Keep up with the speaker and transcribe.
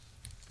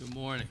Good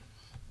morning.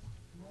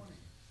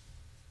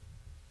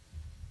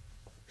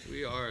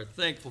 We are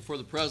thankful for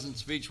the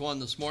presence of each one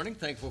this morning,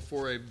 thankful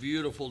for a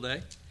beautiful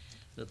day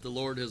that the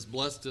Lord has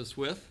blessed us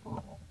with,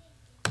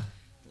 and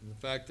the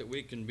fact that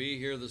we can be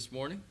here this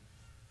morning.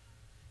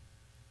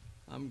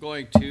 I'm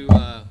going to,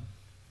 the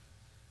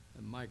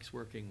mic's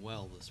working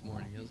well this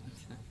morning, isn't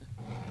it?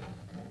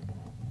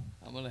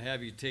 I'm going to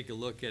have you take a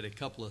look at a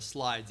couple of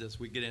slides as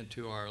we get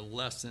into our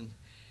lesson,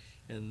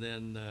 and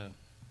then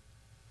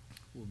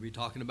we'll be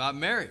talking about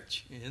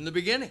marriage in the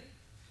beginning.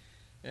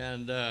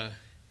 And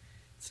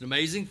it's an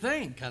amazing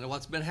thing, kind of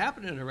what's been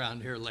happening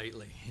around here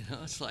lately. You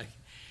know, it's like,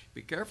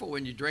 be careful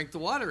when you drink the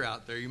water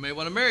out there. You may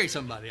want to marry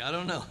somebody. I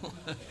don't know.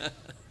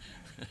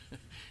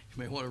 You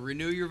may want to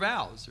renew your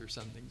vows or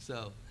something.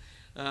 So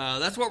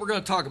that's what we're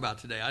going to talk about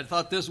today. I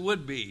thought this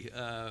would be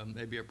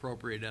maybe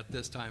appropriate at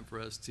this time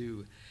for us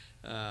to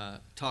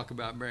talk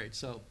about marriage.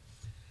 So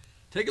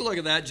take a look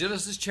at that.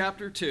 Genesis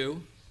chapter 2.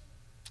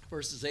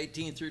 Verses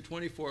 18 through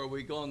 24,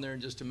 we go on there in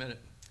just a minute.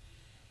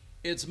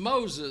 It's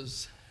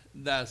Moses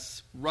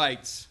that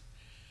writes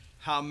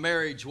how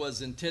marriage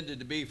was intended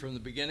to be from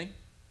the beginning.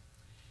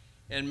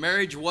 And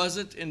marriage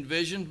wasn't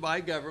envisioned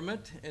by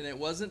government, and it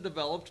wasn't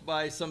developed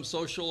by some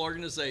social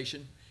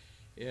organization.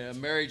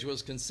 Marriage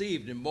was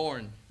conceived and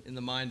born in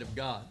the mind of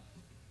God.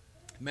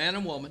 Man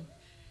and woman,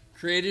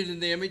 created in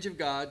the image of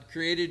God,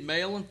 created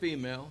male and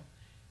female,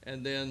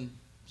 and then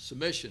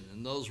submission,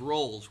 and those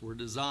roles were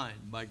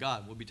designed by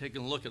God. We'll be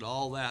taking a look at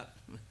all that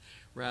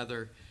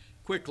rather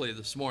quickly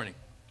this morning.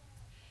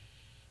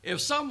 If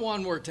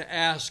someone were to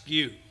ask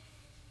you,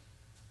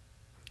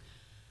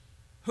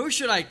 who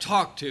should I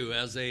talk to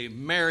as a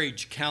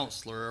marriage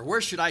counselor, or where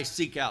should I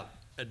seek out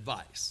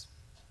advice?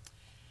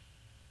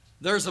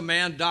 There's a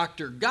man,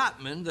 Dr.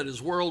 Gottman, that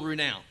is world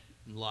renowned.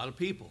 A lot of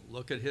people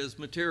look at his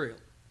material.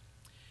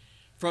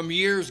 From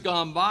years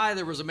gone by,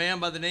 there was a man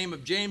by the name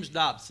of James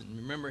Dobson.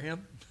 Remember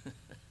him?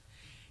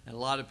 And a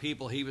lot of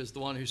people, he was the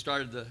one who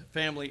started the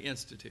Family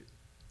Institute,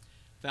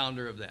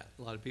 founder of that.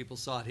 A lot of people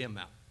sought him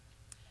out.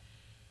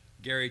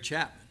 Gary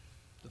Chapman,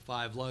 the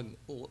 5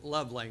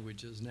 love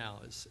languages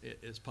now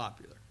is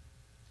popular.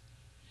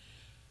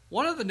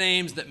 One of the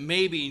names that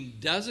maybe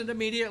doesn't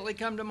immediately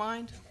come to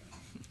mind,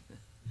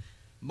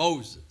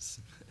 Moses.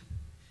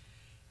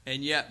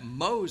 And yet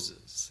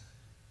Moses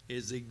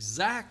is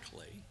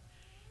exactly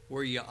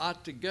where you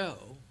ought to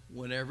go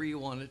whenever you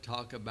want to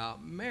talk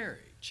about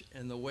marriage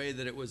and the way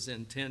that it was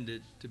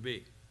intended to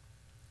be.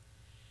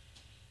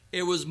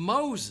 It was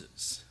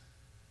Moses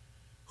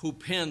who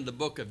penned the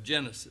book of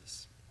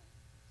Genesis.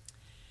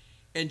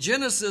 And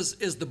Genesis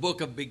is the book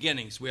of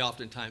beginnings we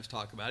oftentimes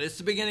talk about. It's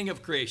the beginning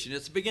of creation.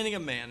 It's the beginning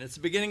of man. It's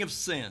the beginning of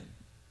sin.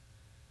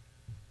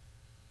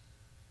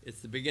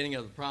 It's the beginning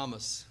of the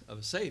promise of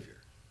a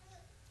Savior.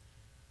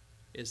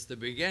 It's the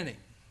beginning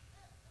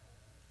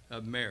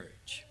of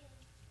marriage.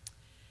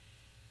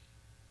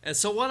 And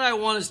so what I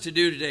want us to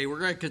do today, we're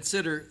going to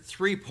consider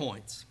 3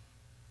 points.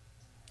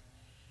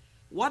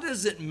 What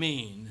does it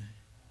mean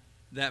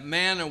that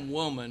man and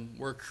woman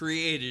were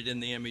created in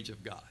the image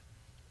of God?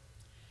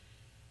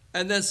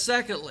 And then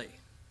secondly,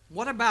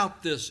 what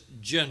about this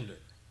gender?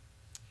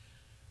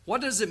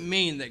 What does it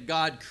mean that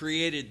God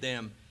created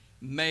them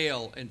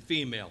male and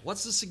female?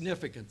 What's the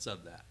significance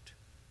of that?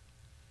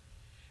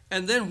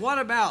 And then what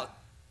about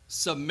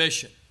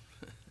submission?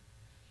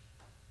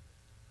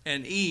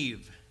 And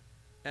Eve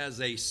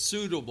as a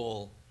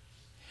suitable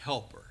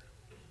helper.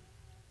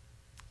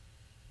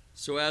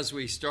 So as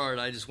we start,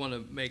 I just want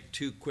to make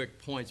 2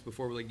 quick points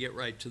before we get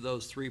right to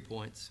those 3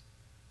 points.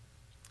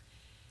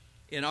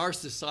 In our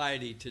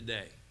society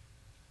today,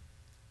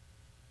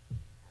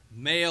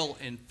 male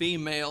and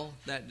female,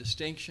 that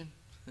distinction,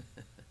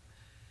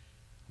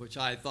 which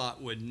I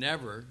thought would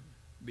never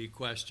be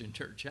questioned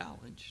or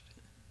challenged,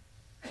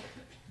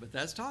 but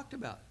that's talked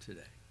about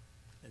today.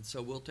 And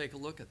so we'll take a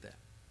look at that.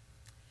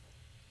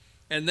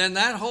 And then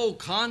that whole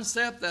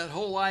concept, that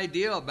whole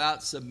idea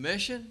about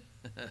submission,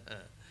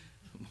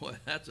 boy,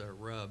 that's a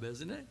rub,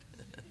 isn't it?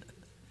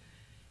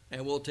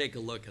 And we'll take a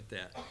look at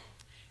that.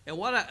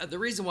 And the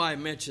reason why I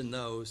mention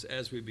those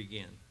as we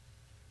begin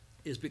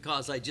is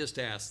because I just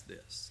asked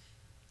this.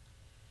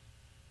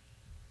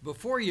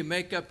 Before you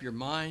make up your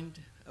mind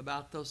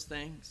about those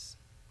things,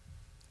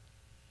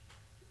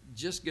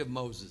 just give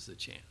Moses a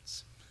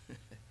chance.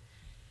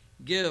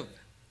 Give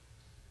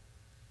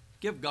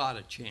God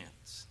a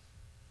chance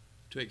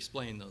to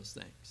explain those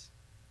things.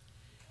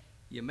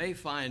 You may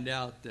find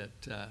out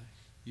that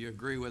you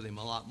agree with him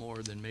a lot more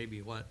than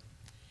maybe what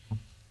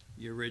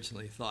you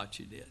originally thought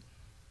you did.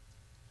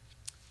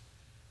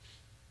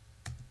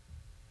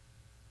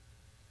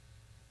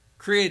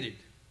 Created.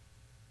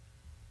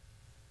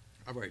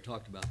 I've already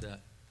talked about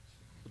that.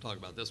 We'll talk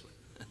about this one.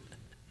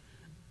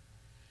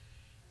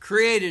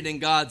 Created in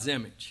God's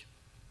image.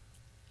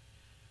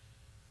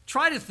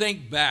 Try to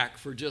think back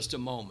for just a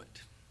moment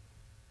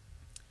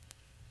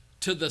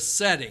to the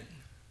setting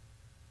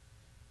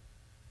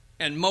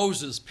and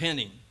Moses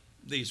penning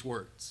these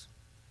words.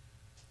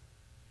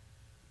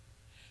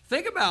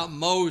 Think about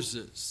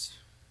Moses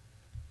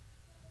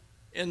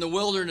in the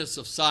wilderness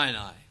of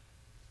Sinai.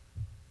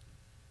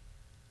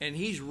 And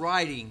he's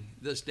writing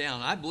this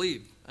down. I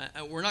believe,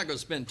 we're not going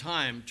to spend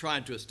time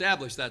trying to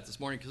establish that this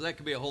morning because that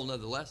could be a whole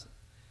other lesson.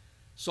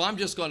 So I'm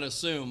just going to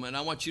assume, and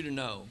I want you to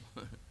know,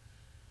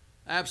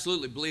 I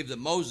absolutely believe that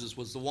Moses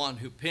was the one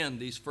who penned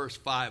these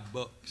first 5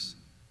 books.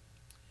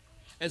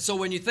 And so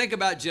when you think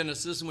about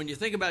Genesis, and when you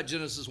think about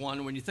Genesis 1,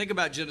 and when you think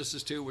about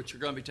Genesis 2, which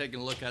you're going to be taking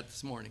a look at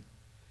this morning,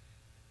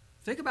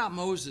 think about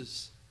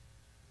Moses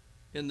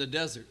in the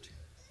desert,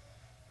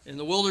 in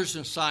the wilderness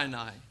of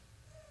Sinai.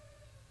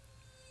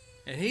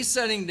 And he's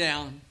sitting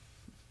down,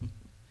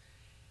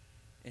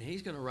 and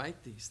he's going to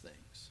write these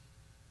things.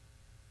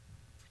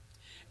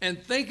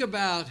 And think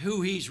about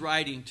who he's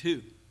writing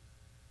to.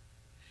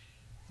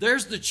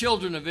 There's the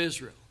children of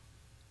Israel.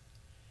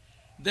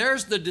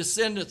 There's the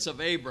descendants of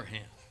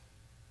Abraham.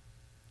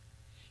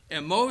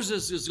 And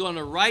Moses is going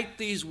to write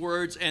these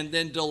words and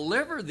then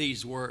deliver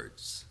these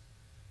words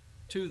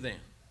to them.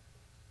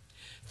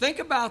 Think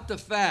about the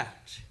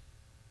fact,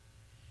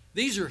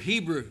 these are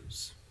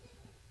Hebrews.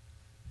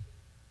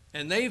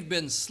 And they've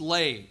been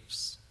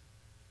slaves.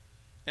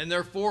 And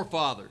their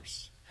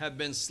forefathers have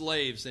been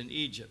slaves in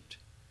Egypt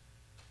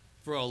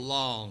for a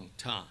long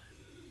time.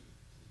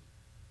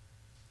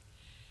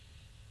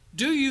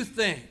 Do you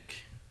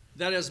think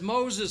that as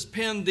Moses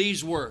penned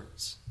these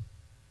words,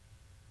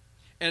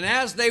 and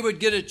as they would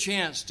get a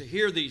chance to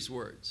hear these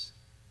words,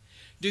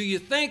 do you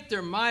think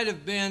there might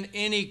have been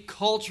any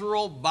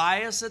cultural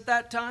bias at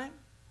that time?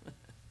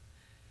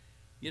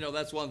 You know,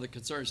 that's one of the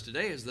concerns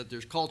today is that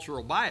there's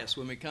cultural bias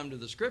when we come to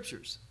the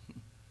scriptures.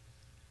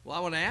 Well, I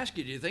want to ask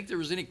you, do you think there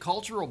was any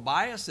cultural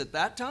bias at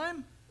that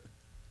time?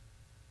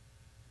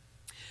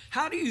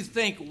 How do you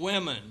think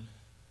women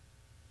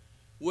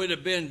would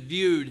have been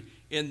viewed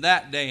in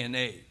that day and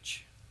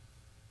age?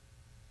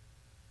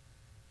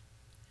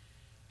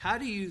 How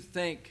do you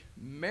think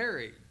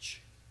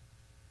marriage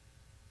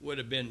would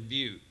have been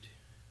viewed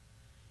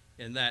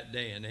in that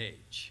day and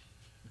age?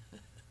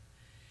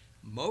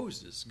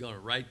 Moses is going to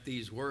write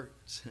these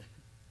words.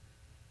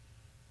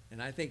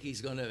 And I think he's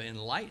going to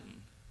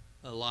enlighten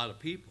a lot of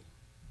people.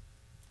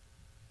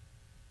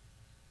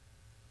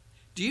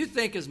 Do you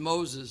think as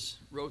Moses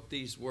wrote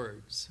these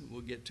words,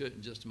 we'll get to it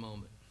in just a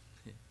moment,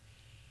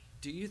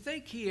 do you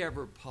think he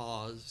ever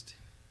paused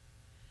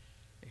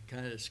and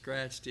kind of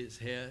scratched his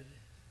head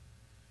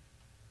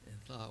and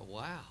thought,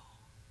 wow,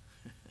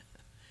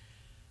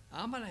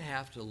 I'm going to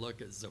have to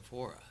look at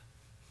Zipporah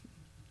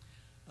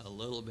a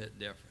little bit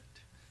different?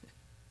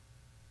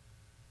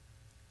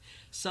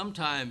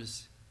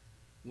 Sometimes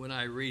when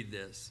I read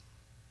this,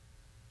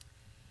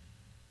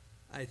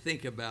 I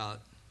think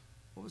about,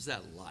 what was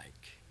that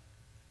like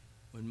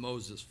when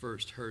Moses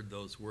first heard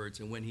those words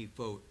and when he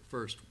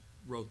first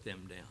wrote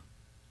them down?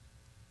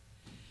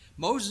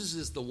 Moses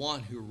is the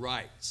one who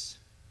writes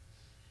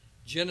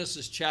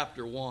Genesis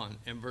chapter 1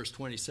 and verse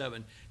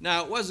 27.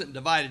 Now, it wasn't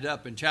divided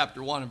up in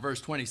chapter 1 and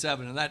verse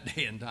 27 in that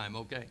day and time,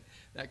 okay?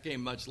 That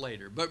came much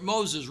later. But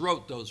Moses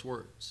wrote those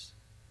words.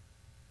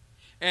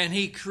 And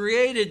he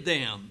created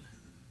them,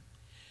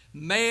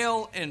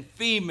 male and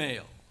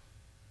female,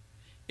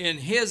 in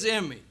his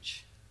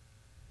image.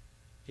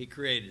 He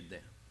created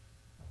them.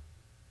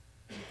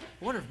 I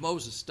wonder if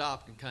Moses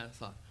stopped and kind of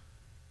thought,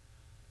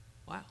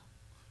 wow.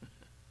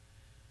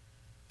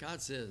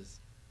 God says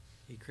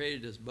he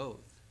created us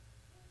both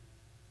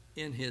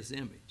in his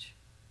image.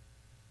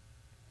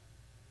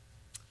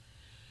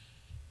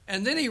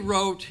 And then he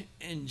wrote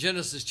in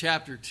Genesis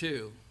chapter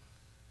 2,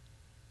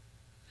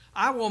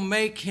 I will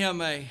make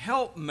him a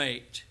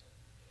helpmate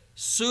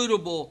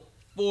suitable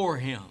for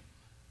him.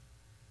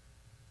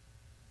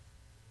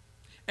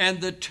 And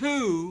the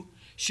two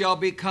shall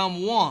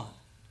become one.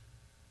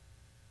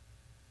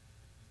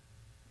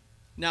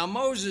 Now,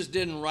 Moses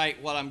didn't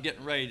write what I'm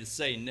getting ready to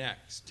say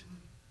next.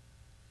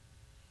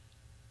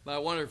 But I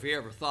wonder if he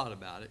ever thought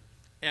about it.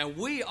 And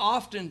we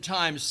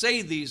oftentimes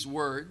say these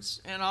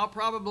words, and I'll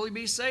probably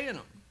be saying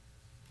them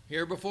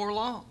here before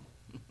long.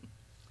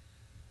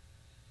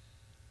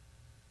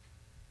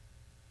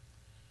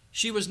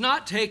 She was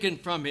not taken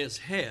from his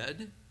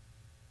head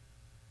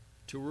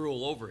to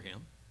rule over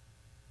him.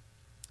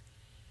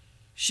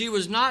 She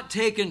was not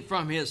taken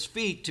from his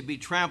feet to be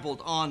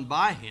trampled on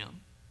by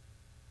him.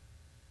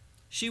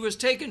 She was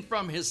taken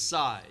from his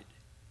side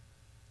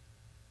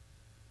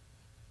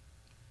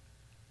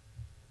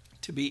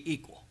to be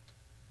equal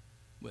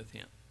with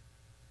him.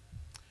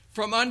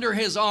 From under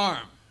his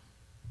arm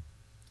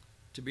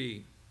to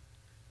be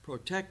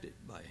protected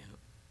by him.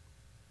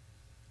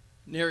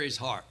 Near his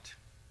heart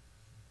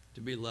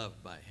to be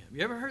loved by him.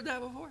 You ever heard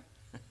that before?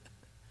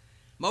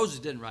 Moses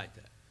didn't write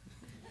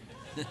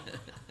that.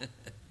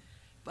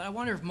 But I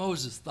wonder if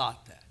Moses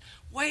thought that.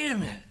 Wait a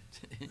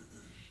minute.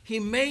 He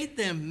made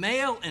them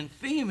male and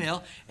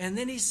female, and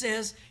then he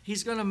says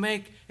he's going to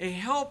make a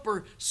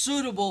helper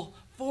suitable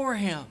for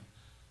him.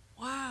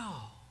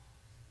 Wow.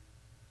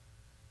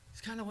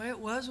 It's kind of the way it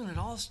was when it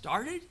all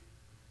started.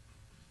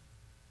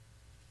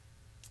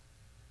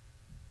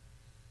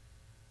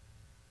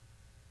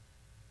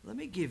 Let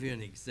me give you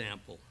an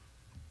example.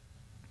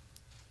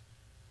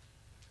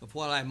 of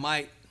what I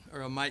might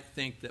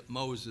think that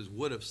Moses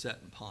would have sat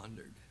and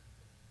pondered.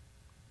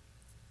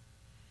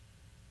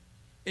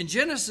 In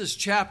Genesis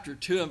chapter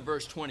 2 and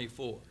verse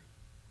 24,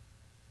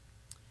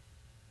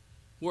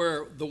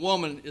 where the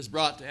woman is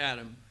brought to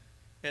Adam,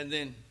 and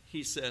then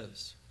he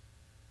says,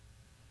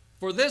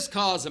 "For this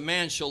cause a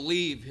man shall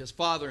leave his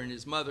father and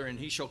his mother, and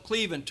he shall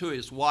cleave unto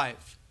his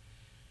wife,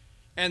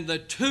 and the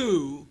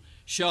two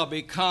shall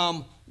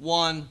become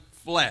one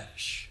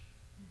flesh."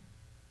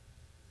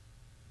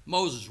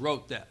 Moses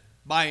wrote that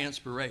by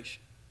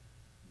inspiration.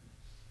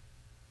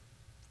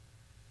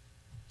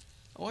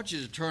 I want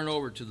you to turn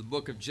over to the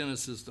book of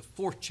Genesis, the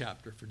 4th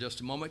chapter, for just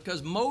a moment,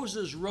 because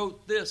Moses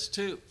wrote this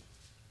too.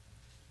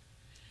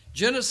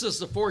 Genesis,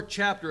 the 4th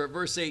chapter, at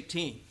verse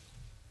 18.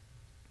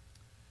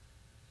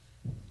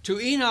 To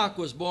Enoch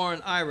was born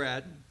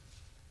Irad,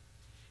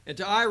 and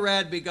to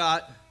Irad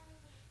begot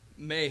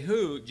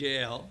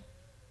Mehujael,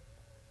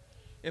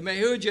 and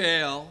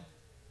Mehujael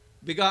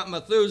begot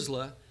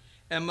Methuselah,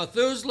 and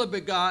Methuselah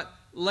begot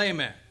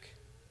Lamech.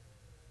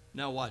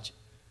 Now watch it.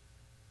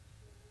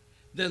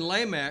 Then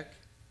Lamech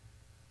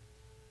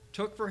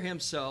took for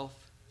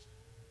himself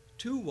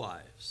 2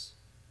 wives,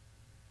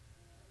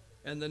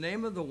 and the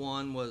name of the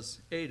one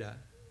was Adah,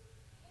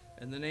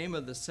 and the name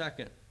of the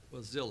second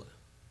was Zillah.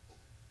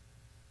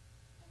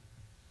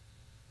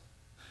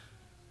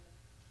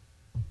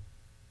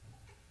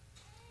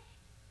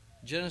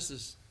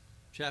 Genesis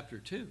chapter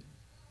 2.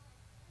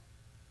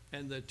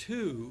 And the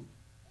two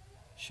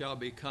shall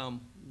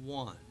become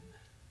one.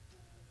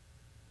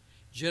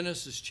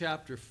 Genesis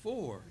chapter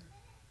 4.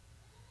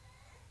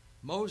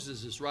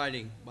 Moses is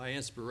writing by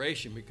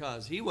inspiration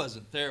because he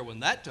wasn't there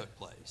when that took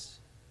place.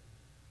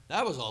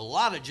 That was a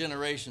lot of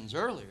generations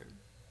earlier.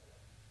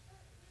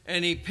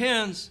 And he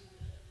pens,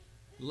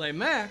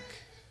 Lamech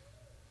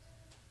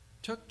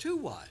took 2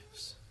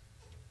 wives.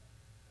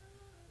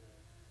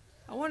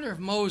 I wonder if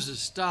Moses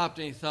stopped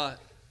and he thought,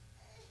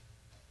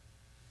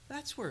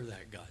 that's where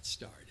that got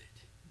started.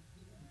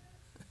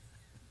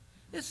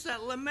 It's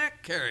that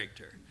Lamech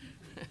character.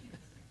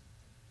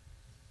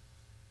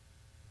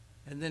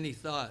 And then he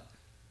thought,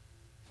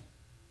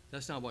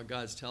 that's not what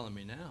God's telling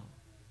me now.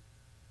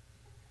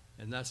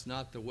 And that's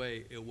not the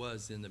way it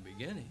was in the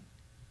beginning.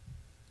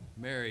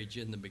 Marriage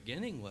in the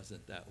beginning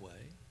wasn't that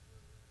way.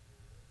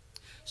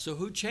 So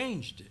who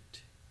changed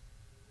it?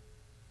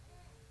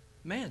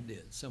 Man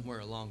did, somewhere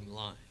along the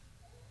line.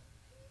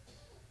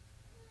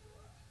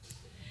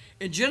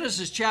 In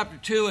Genesis chapter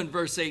 2 and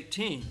verse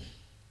 18,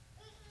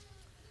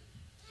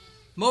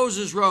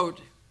 Moses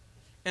wrote,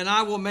 "And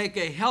I will make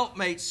a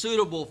helpmate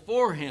suitable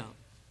for him."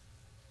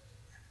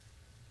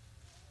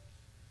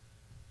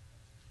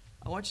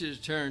 I want you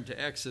to turn to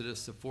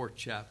Exodus, the 4th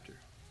chapter.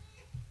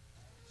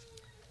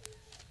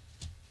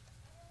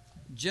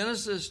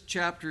 Genesis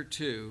chapter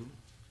 2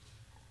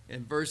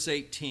 and verse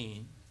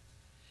 18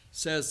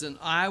 says, "And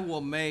I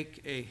will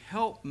make a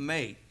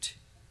helpmate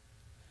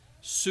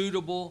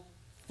suitable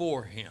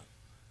for him."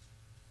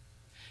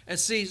 And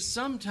see,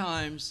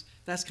 sometimes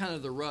that's kind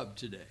of the rub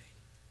today.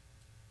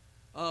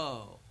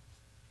 Oh,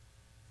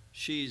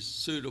 she's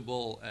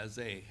suitable as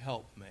a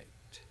helpmate.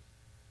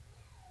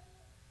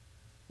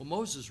 Well,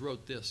 Moses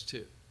wrote this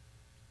too.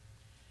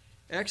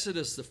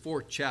 Exodus, the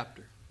 4th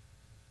chapter.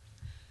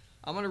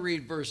 I'm going to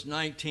read verse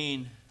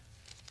 19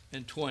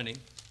 and 20,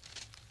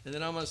 and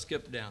then I'm going to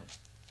skip down.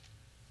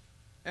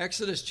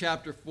 Exodus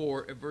chapter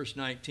 4 at verse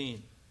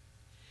 19.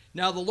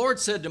 "Now the Lord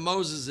said to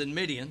Moses in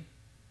Midian,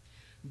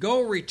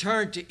 Go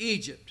return to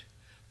Egypt,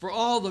 for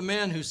all the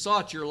men who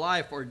sought your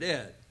life are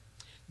dead.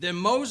 Then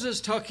Moses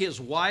took his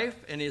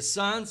wife and his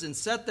sons and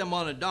set them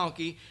on a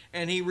donkey,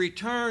 and he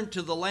returned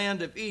to the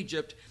land of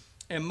Egypt.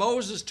 And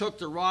Moses took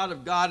the rod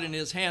of God in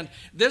his hand."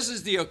 This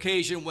is the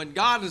occasion when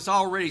God has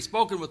already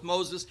spoken with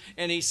Moses,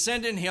 and he's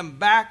sending him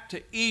back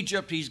to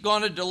Egypt. He's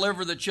going to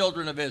deliver the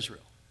children of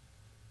Israel.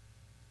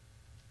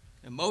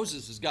 And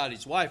Moses has got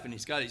his wife and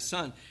he's got his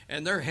son,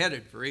 and they're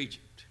headed for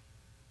Egypt.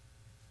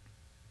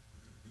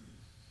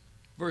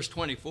 Verse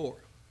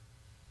 24.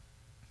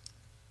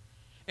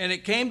 "And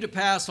it came to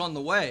pass on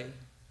the way,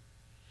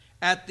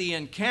 at the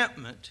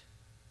encampment,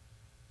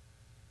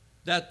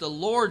 that the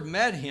Lord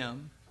met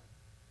him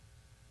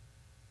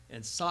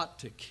and sought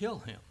to kill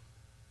him."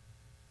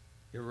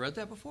 You ever read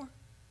that before?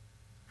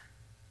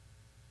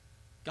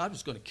 God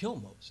was going to kill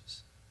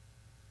Moses.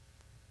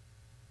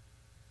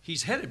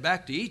 He's headed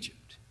back to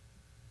Egypt.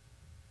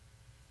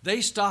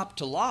 They stop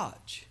to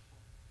lodge,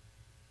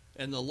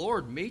 and the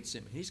Lord meets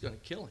him, and he's going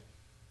to kill him.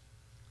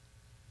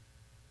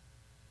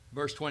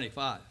 Verse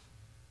 25.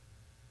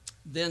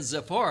 "Then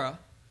Zipporah,"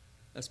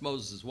 that's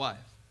Moses'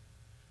 wife,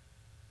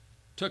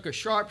 "took a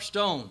sharp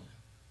stone,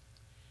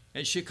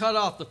 and she cut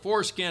off the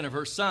foreskin of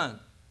her son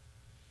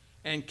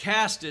and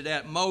cast it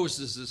at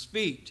Moses'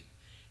 feet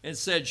and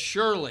said,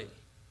 Surely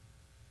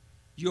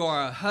you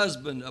are a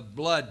husband of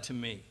blood to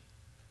me."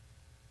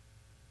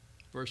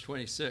 Verse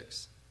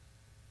 26.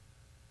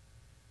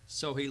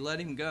 "So he let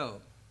him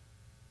go.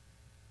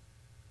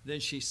 Then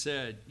she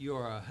said, You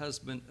are a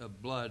husband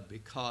of blood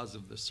because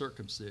of the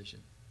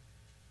circumcision."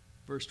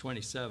 Verse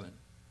 27.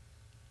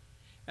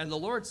 And the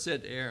Lord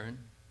said to Aaron,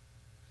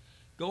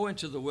 go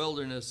into the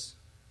wilderness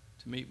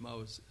to meet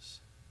Moses.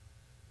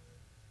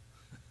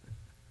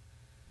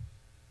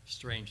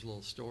 Strange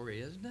little story,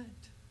 isn't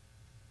it?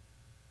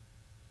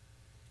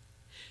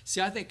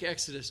 See, I think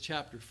Exodus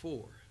chapter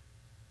 4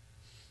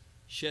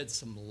 sheds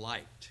some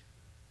light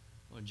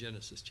on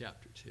Genesis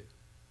chapter 2.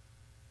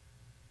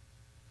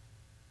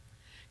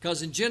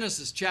 Because in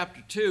Genesis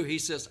chapter 2, he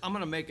says, I'm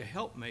going to make a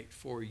helpmate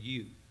for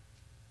you,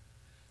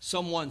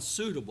 someone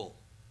suitable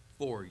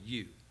for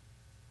you.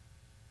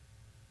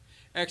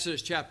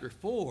 Exodus chapter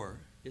 4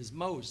 is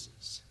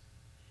Moses,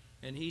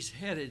 and he's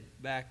headed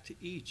back to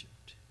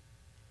Egypt.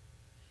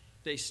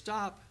 They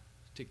stop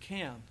to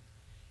camp,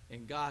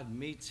 and God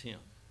meets him,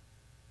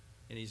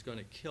 and he's going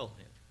to kill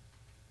him.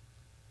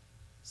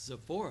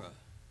 Zipporah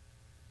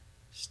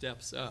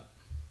steps up,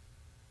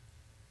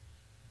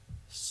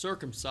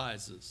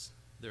 circumcises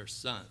their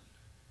son,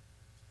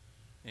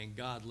 and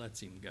God lets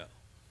him go.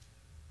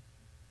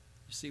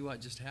 You see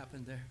what just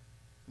happened there?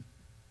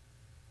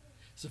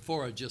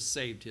 Zipporah just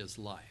saved his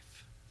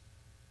life.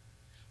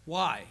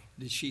 Why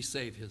did she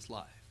save his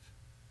life?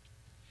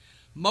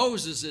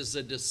 Moses is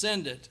a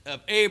descendant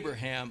of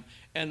Abraham,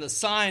 and the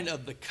sign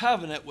of the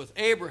covenant with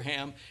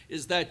Abraham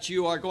is that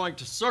you are going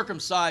to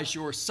circumcise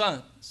your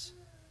sons.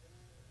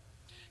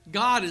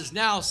 God is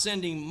now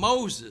sending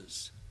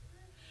Moses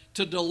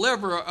to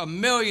deliver 1.5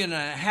 million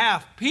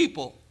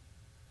people.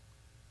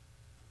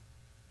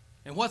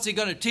 And what's he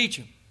going to teach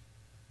them?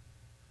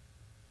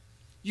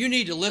 You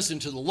need to listen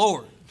to the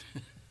Lord.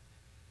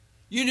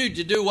 You need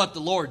to do what the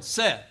Lord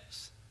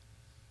says.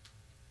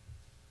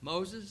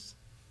 Moses?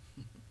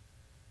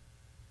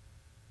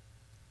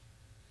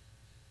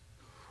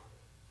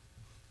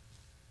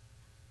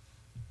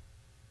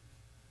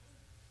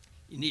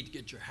 You need to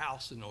get your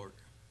house in order,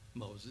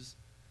 Moses.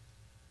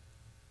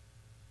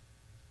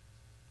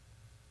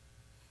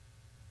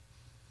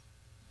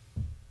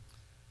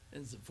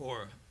 And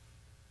Zipporah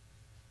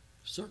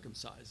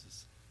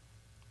circumcises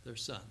their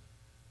son.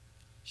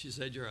 She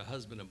said, you're a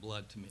husband of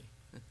blood to me.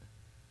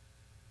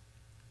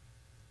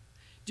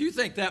 Do you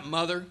think that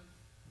mother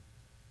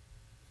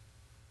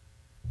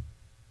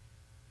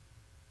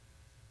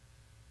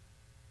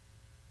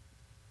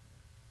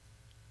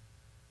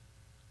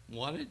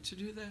wanted to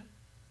do that?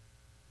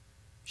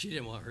 She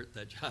didn't want to hurt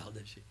that child,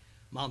 did she?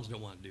 Moms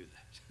don't want to do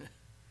that.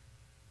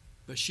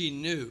 But she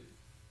knew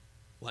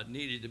what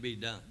needed to be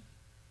done.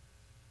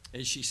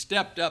 And she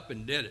stepped up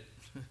and did it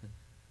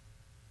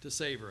to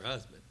save her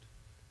husband.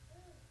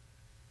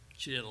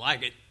 She didn't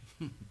like it,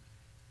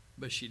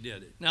 but she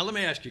did it. Now let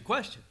me ask you a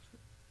question.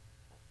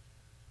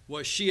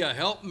 Was she a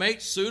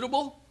helpmate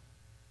suitable?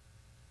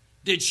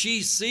 Did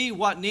she see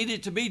what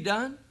needed to be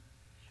done?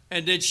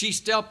 And did she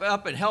step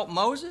up and help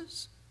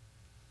Moses?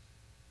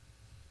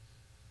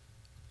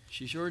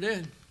 She sure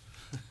did.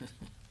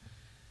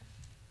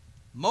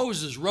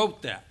 Moses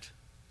wrote that.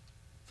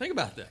 Think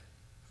about that.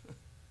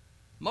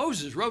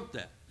 Moses wrote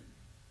that.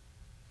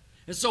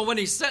 And so when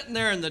he's sitting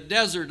there in the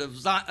desert of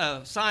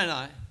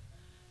Sinai,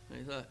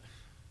 he thought,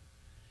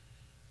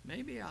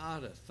 maybe I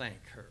ought to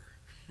thank her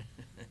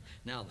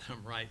now that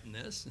I'm writing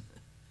this.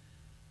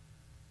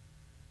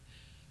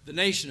 The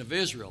nation of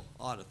Israel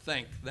ought to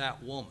thank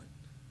that woman.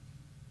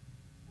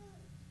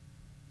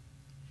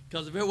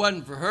 Because if it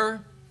wasn't for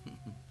her,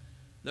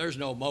 there's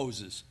no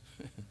Moses.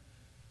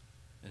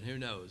 And who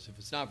knows, if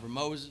it's not for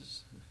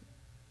Moses,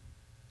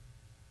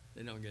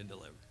 they don't get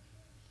delivered.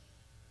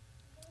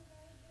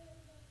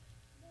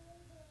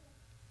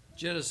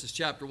 Genesis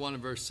chapter 1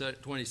 and verse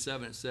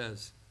 27, it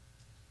says,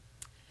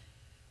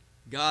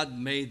 God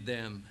made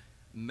them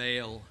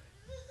male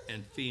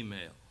and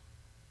female.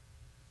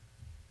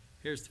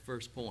 Here's the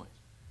first point.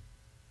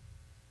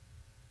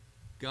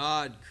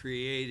 God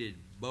created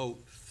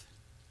both,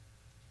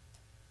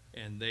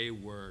 and they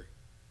were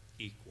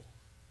equal.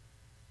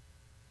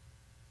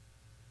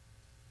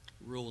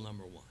 Rule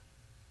number 1.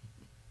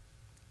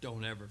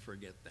 Don't ever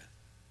forget that.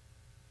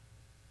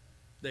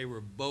 They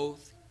were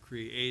both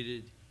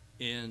created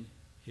in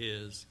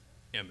his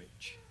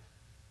image.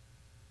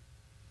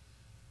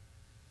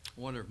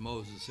 I wonder if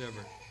Moses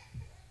ever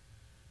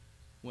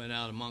went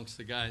out amongst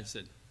the guys and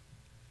said,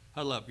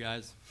 huddle up,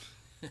 guys.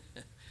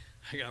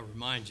 I got to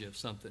remind you of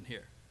something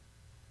here.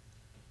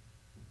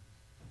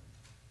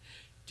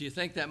 Do you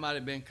think that might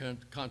have been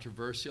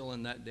controversial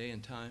in that day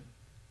and time?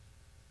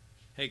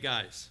 Hey,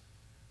 guys,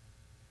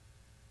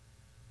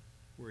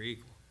 we're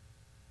equal.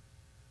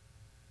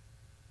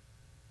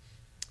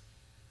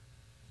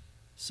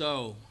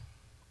 So,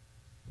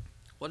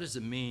 what does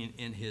it mean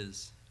in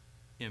his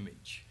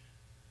image?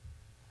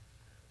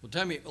 Well,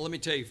 let me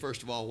tell you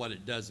first of all what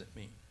it doesn't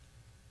mean.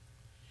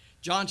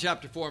 John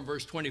chapter 4 and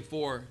verse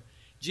 24,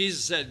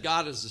 Jesus said,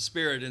 God is the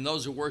Spirit, and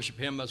those who worship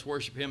him must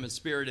worship him in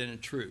spirit and in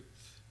truth.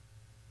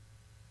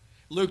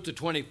 Luke the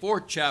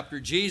 24th chapter,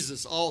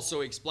 Jesus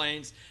also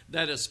explains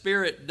that a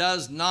spirit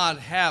does not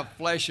have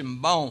flesh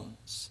and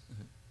bones.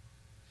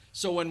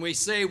 So when we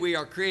say we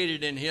are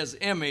created in his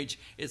image,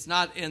 it's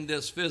not in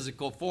this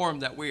physical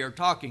form that we are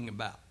talking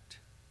about.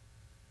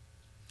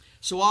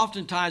 So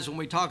oftentimes when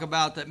we talk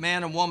about that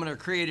man and woman are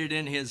created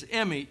in his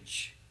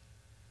image,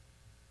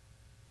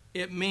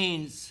 it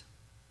means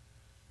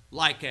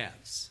like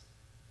as.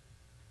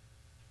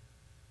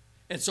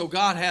 And so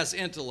God has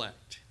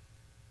intellect.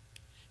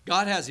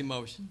 God has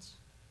emotions.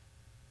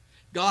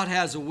 God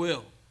has a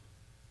will.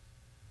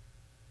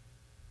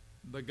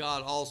 But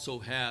God also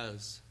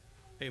has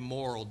a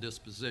moral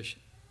disposition.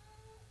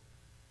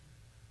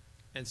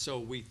 And so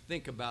we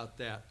think about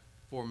that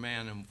for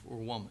man and for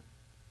woman.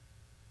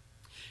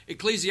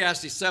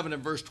 Ecclesiastes 7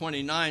 and verse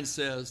 29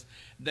 says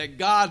that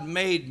God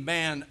made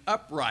man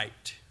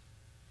upright,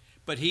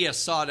 but he has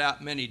sought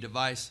out many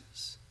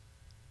devices.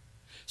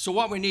 So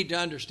what we need to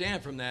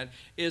understand from that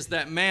is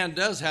that man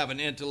does have an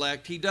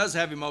intellect, he does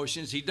have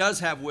emotions, he does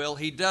have will,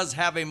 he does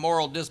have a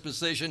moral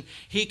disposition,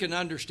 he can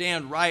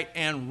understand right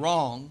and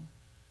wrong,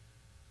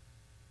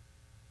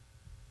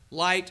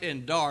 light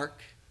and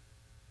dark,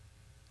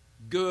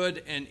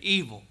 good and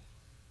evil.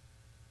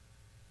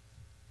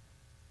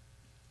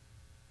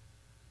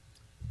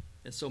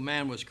 And so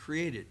man was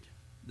created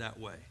that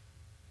way,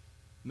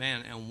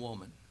 man and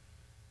woman.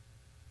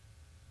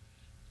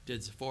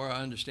 Did Zipporah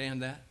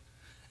understand that?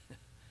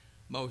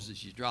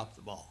 Moses, you dropped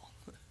the ball.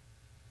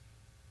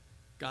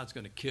 God's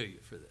going to kill you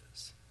for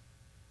this.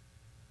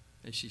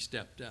 And she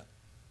stepped up.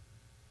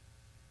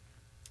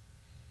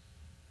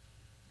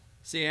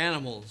 See,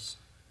 animals,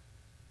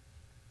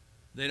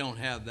 they don't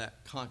have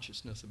that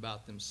consciousness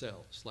about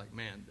themselves like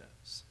man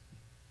does.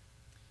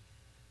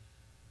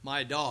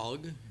 My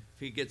dog, if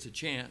he gets a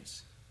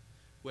chance,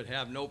 would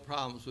have no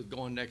problems with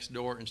going next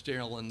door and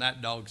stealing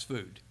that dog's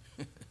food.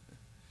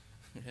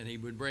 And he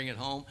would bring it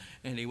home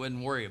and he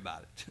wouldn't worry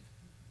about it.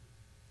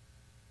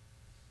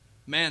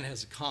 Man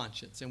has a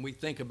conscience, and we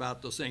think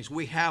about those things.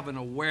 We have an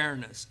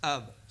awareness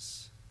of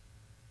us.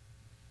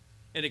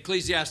 And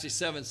Ecclesiastes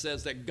 7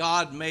 says that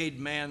God made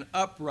man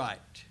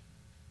upright,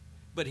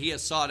 but he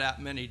has sought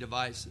out many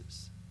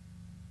devices.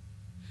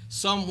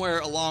 Somewhere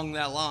along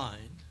that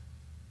line,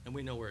 and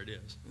we know where it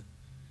is,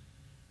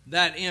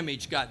 that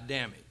image got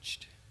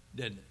damaged,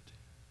 didn't it?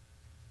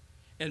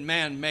 And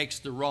man makes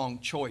the wrong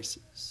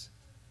choices.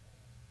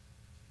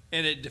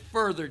 And it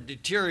further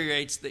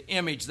deteriorates the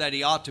image that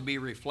he ought to be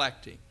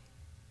reflecting.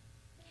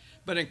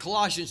 But in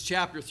Colossians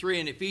chapter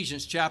 3 and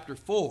Ephesians chapter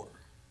 4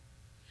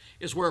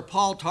 is where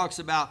Paul talks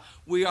about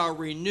we are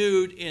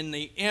renewed in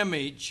the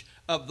image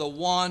of the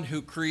one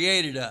who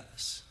created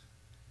us.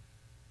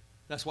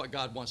 That's what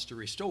God wants to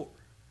restore.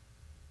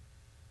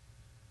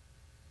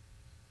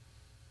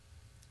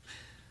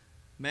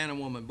 Man and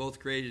woman both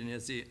created in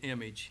his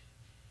image,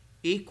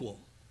 equal,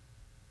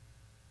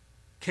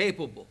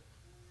 capable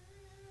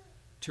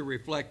to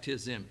reflect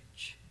his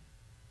image.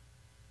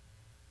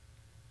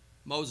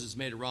 Moses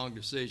made a wrong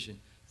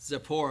decision.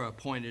 Zipporah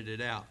pointed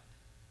it out.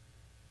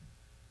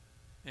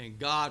 And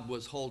God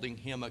was holding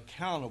him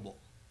accountable.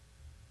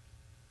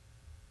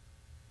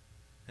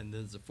 And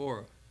then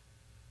Zipporah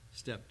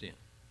stepped in.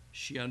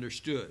 She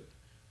understood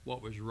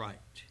what was right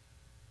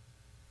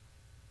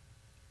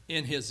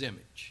in his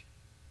image.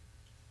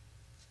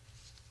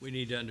 We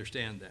need to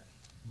understand that.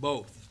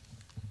 Both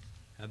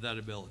have that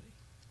ability.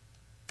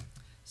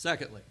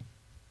 Secondly,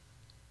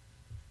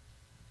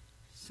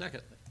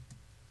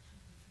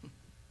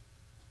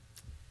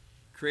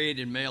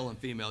 created male and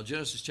female.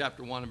 Genesis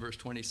chapter 1 and verse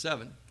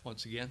 27,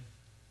 once again,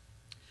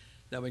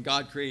 that when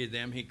God created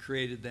them, he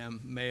created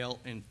them male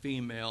and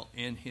female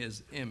in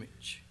his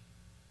image.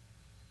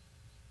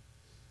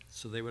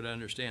 So they would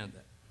understand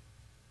that.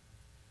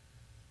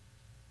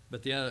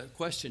 But the other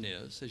question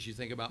is, as you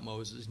think about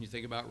Moses and you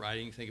think about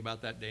writing, you think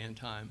about that day and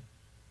time,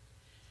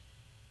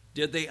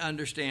 did they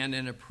understand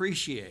and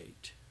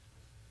appreciate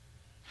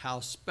how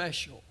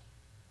special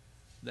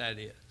that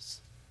is?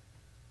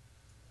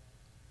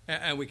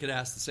 And we could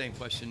ask the same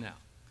question now,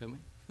 can we?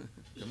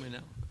 Can we now?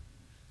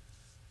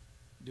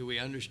 Do we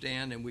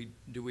understand and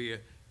do we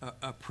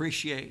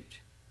appreciate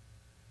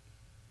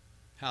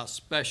how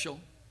special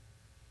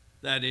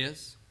that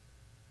is?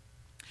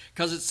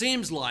 Because it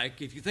seems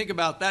like, if you think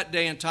about that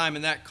day and time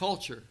and that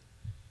culture,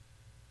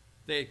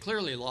 they had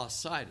clearly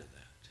lost sight of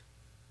that.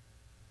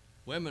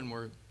 Women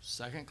were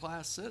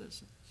second-class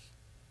citizens.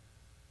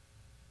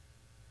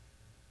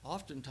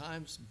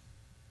 Oftentimes,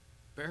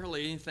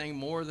 barely anything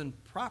more than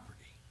property.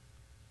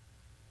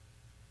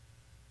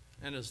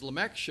 And as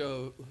Lamech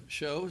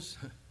shows,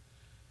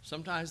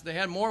 sometimes they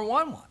had more than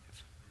one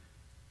wife.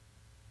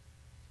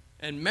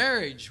 And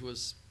marriage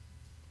was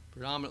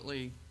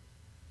predominantly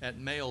at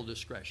male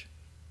discretion.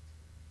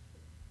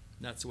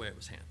 That's the way it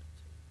was handled.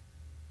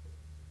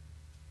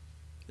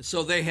 And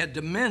so they had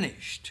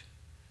diminished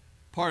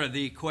part of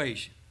the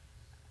equation.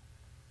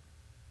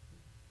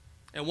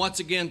 And once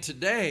again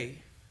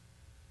today,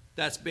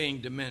 that's being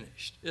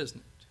diminished, isn't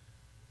it?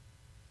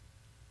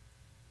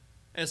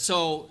 And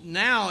so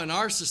now in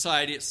our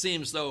society, it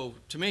seems though,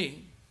 to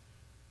me,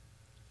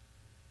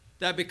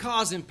 that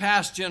because in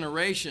past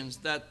generations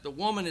that the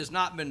woman has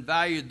not been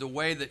valued the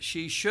way that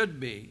she should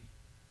be,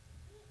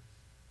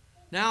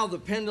 now the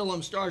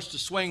pendulum starts to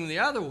swing the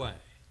other way.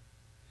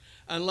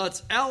 And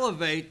let's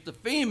elevate the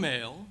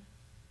female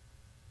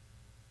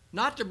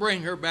not to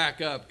bring her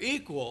back up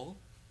equal.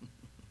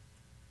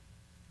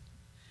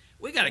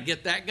 We got to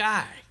get that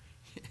guy.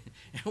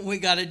 And we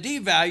got to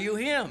devalue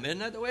him. Isn't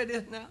that the way it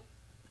is now?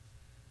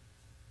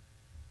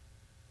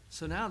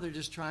 So now they're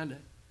just trying to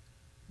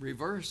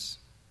reverse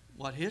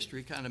what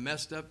history kind of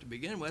messed up to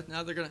begin with.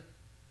 Now they're going to,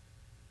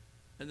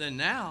 and then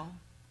now,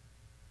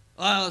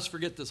 let's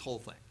forget this whole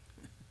thing.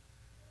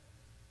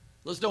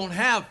 Let's don't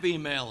have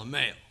female and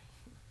male.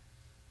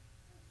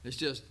 It's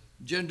just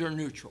gender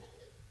neutral.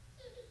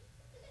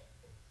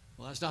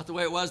 Well, that's not the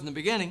way it was in the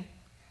beginning.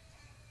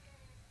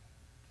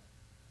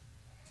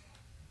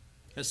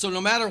 And so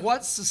no matter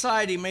what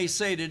society may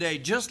say today,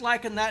 just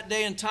like in that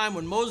day and time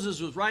when Moses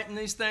was writing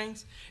these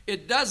things,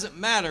 it doesn't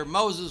matter,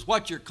 Moses,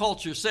 what your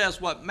culture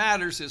says. What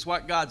matters is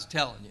what God's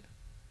telling you.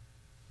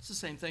 It's the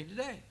same thing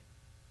today.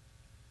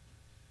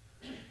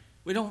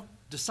 We don't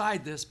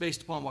decide this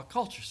based upon what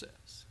culture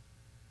says.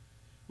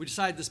 We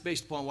decide this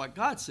based upon what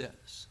God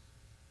says.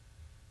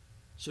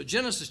 So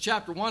Genesis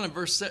chapter 1 and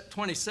verse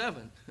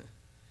 27,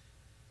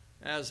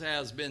 as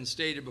has been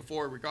stated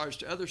before in regards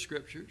to other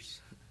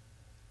scriptures,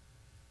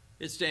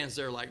 it stands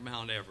there like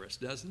Mount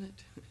Everest, doesn't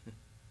it?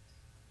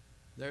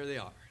 There they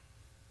are.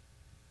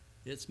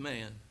 It's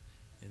man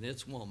and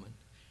it's woman,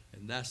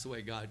 and that's the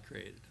way God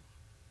created them.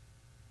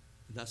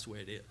 And that's the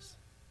way it is.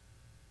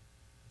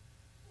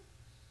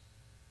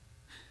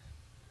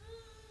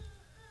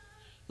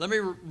 Let me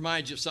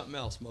remind you of something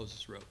else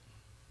Moses wrote.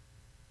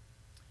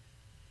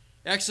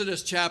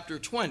 Exodus chapter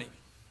 20,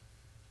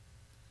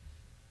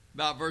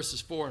 about verses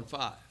 4 and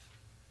 5.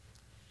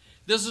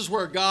 This is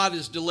where God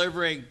is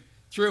delivering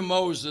through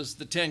Moses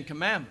the 10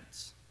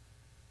 Commandments.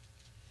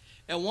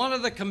 And one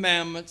of the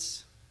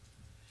commandments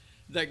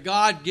that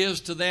God gives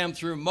to them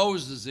through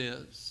Moses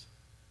is,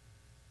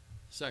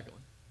 second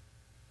one,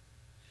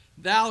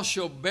 thou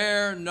shalt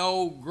bear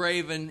no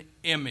graven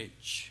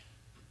image,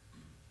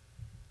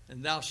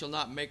 and thou shalt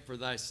not make for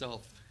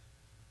thyself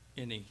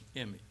any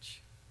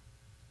image.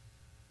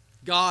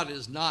 God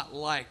is not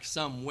like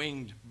some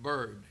winged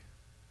bird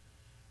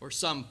or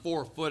some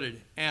four-footed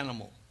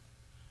animal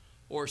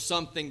or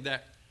something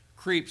that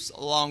creeps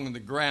along the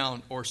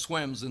ground or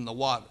swims in the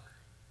water.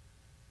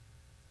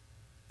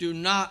 Do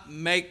not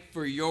make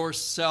for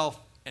yourself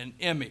an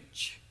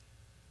image.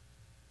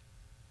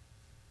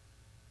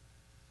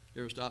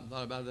 You ever stopped and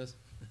thought about this?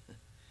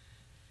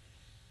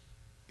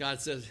 God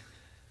says,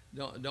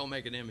 don't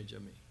make an image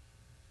of me.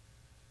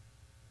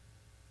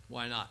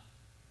 Why not?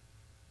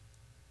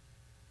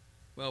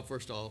 Well,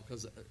 first of all,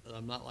 because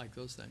I'm not like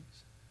those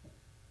things.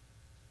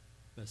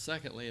 But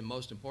secondly, and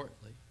most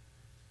importantly,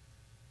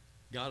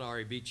 God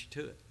already beat you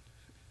to it.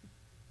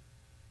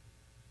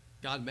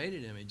 God made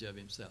an image of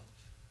himself.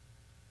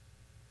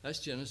 That's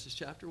Genesis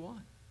chapter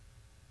 1.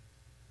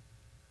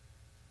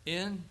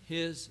 In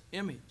his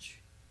image,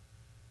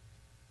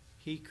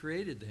 he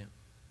created them,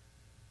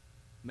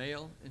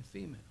 male and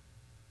female.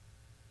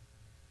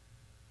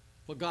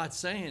 What God's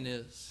saying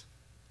is,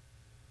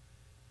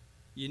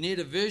 you need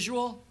a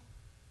visual?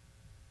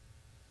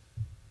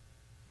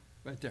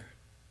 Right there.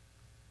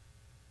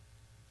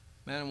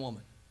 Man and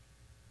woman.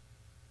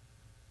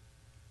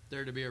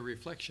 There to be a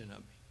reflection of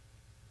me.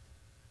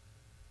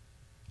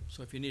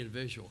 So if you need a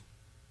visual,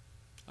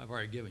 I've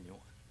already given you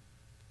one.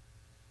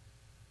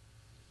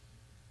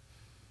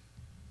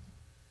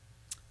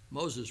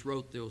 Moses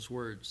wrote those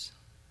words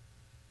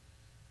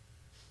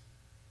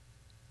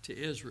to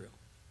Israel,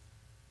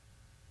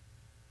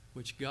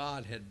 which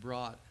God had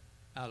brought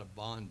out of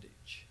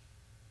bondage,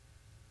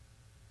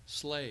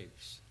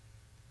 slaves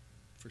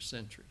for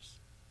centuries,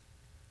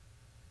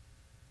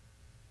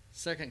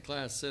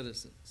 second-class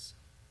citizens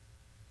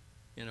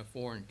in a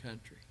foreign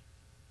country,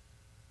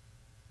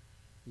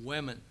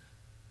 women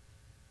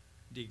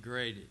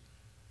degraded,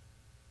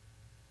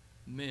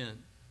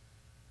 men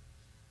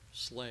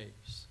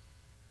slaves.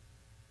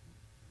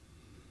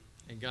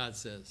 And God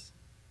says,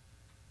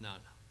 no.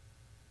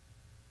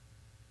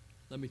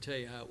 Let me tell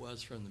you how it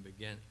was from the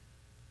beginning.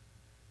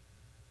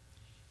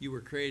 You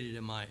were created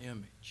in my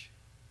image.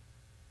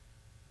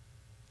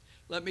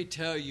 Let me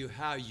tell you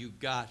how you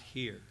got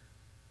here.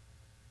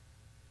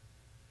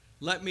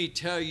 Let me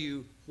tell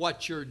you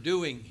what you're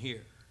doing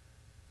here.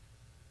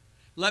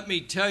 Let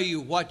me tell you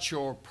what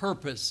your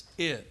purpose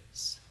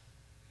is.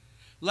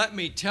 Let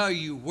me tell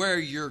you where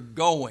you're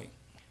going.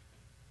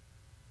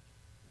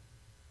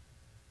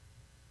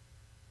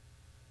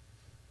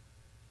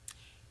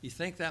 You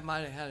think that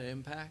might have had an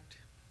impact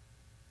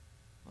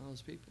on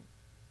those people?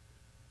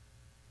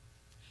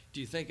 Do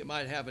you think it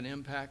might have an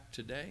impact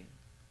today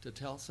to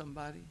tell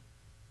somebody?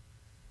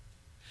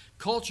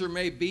 Culture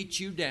may beat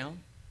you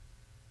down.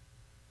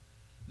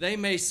 They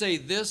may say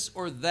this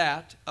or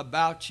that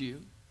about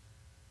you.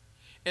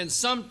 And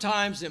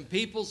sometimes in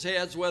people's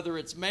heads, whether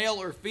it's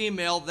male or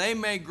female, they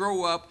may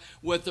grow up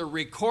with a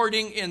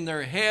recording in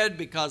their head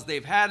because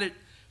they've had it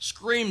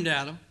screamed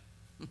at them,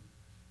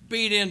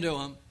 beat into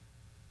them.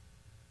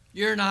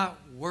 You're not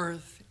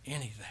worth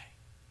anything.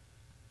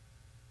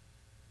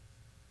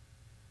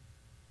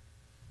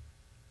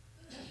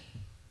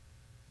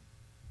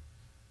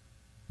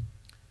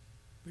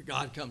 But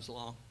God comes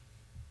along.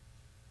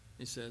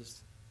 He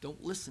says,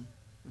 don't listen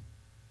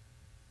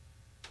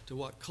to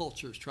what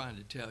culture is trying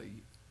to tell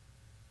you,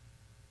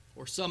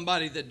 or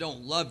somebody that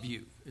don't love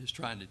you is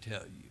trying to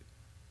tell you.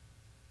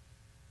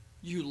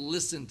 You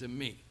listen to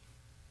me.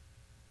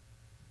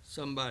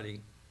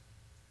 Somebody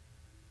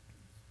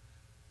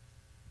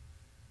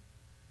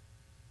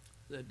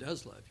that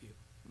does love you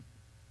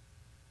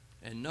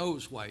and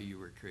knows why you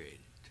were created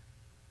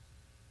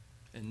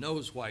and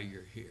knows why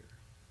you're here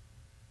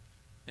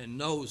and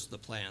knows the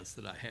plans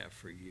that I have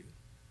for you.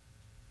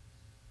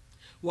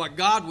 What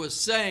God was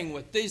saying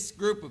with this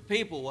group of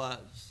people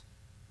was,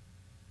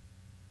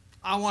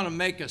 I want to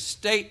make a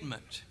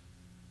statement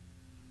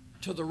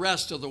to the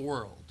rest of the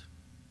world.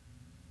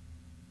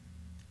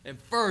 And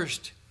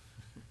first,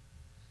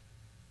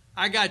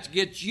 I got to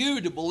get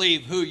you to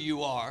believe who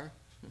you are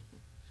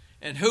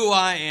and who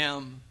I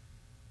am.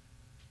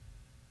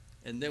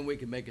 And then we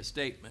can make a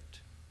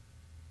statement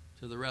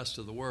to the rest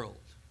of the world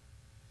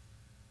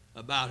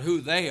about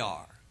who they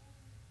are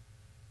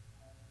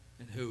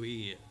and who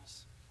He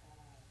is.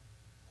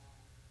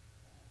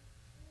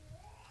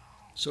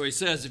 So He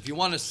says, if you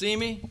want to see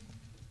me,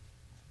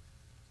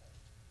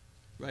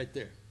 right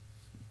there.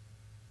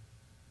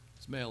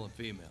 It's male and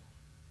female.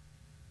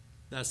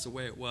 That's the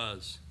way it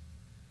was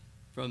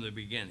from the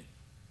beginning.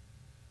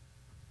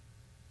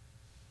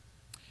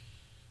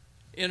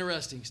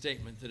 Interesting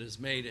statement that is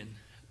made in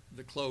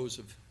the close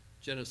of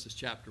Genesis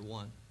chapter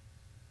 1.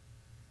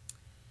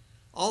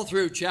 All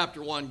through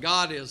chapter 1,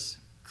 God is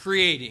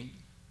creating.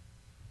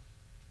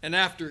 And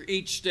after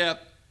each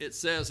step, it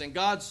says, and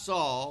God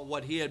saw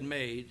what He had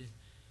made,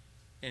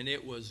 and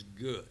it was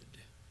good.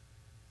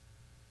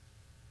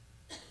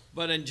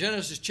 But in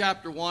Genesis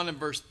chapter 1 and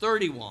verse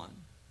 31,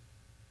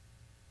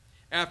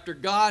 after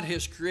God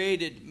has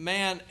created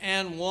man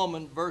and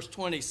woman, verse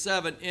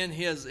 27, in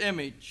His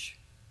image,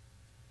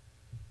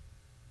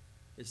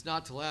 it's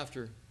not till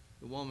after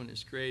the woman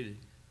is created.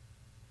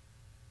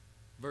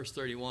 Verse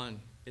 31,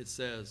 it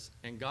says,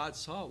 and God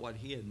saw what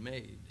He had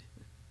made,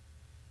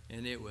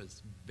 and it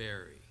was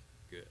very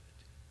good.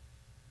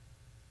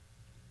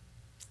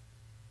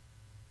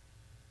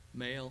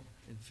 Male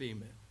and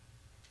female.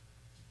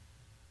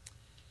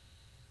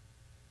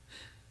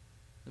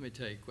 Let me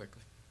tell you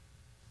quickly.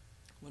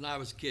 When I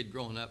was a kid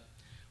growing up,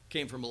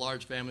 came from a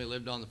large family,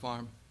 lived on the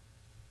farm.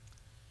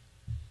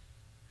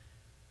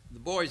 The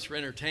boys, for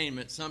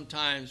entertainment,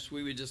 sometimes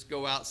we would just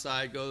go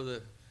outside, go to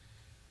the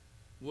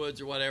woods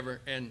or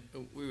whatever, and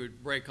we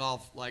would break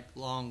off like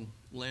long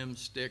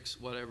limbs, sticks,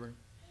 whatever,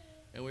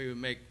 and we would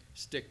make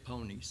stick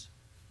ponies.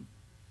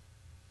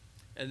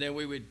 And then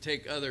we would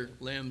take other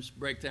limbs,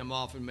 break them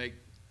off, and make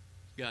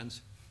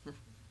guns,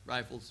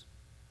 rifles.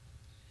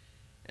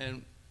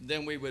 And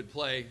then we would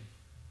play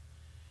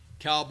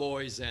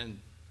cowboys and,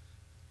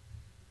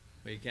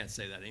 well, you can't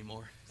say that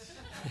anymore.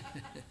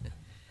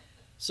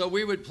 So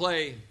we would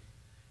play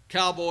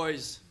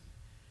cowboys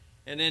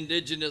and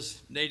indigenous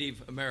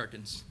Native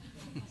Americans.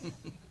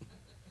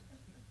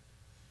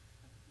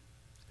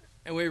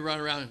 And we run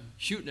around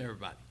shooting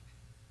everybody.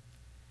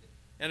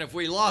 And if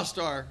we lost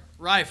our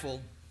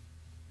rifle,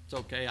 it's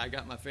okay, I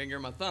got my finger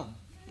and my thumb.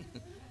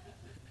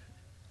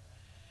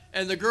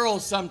 And the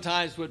girls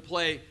sometimes would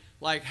play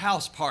like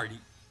house party.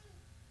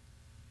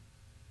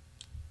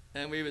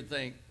 And we would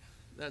think,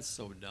 that's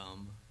so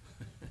dumb.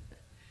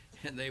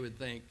 And they would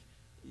think,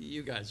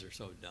 you guys are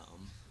so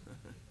dumb.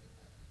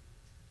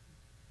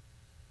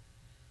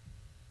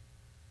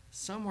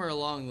 Somewhere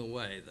along the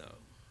way, though,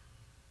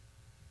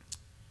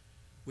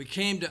 we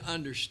came to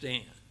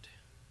understand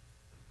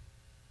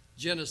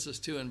Genesis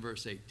 2 and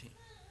verse 18.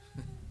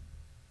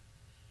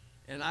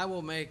 And I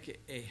will make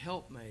a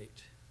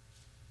helpmate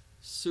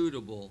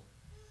suitable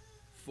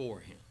for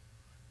him.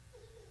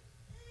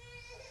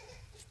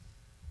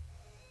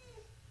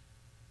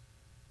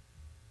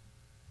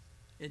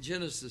 In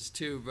Genesis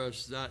 2,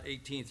 verses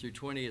 18 through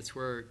 20, it's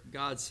where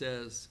God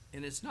says,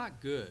 and it's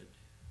not good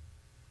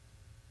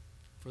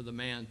for the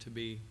man to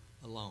be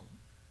alone.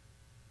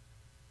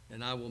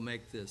 And I will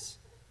make this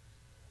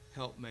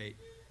helpmate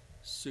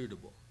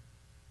suitable.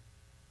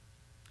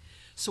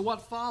 So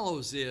what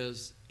follows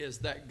is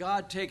that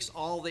God takes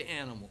all the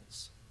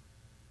animals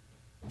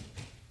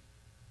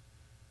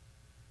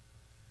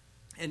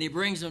and He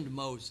brings them to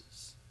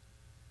Moses.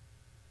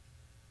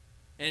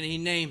 And He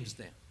names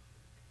them.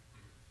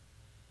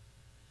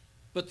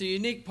 But the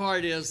unique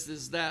part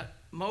is that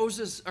Adam.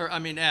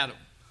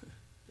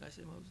 Did I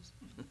say Moses?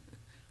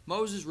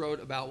 Moses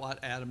wrote about what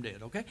Adam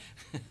did, okay?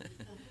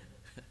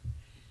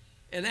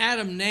 And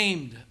Adam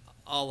named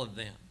all of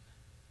them.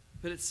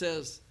 But it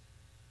says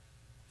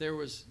there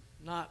was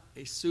not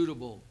a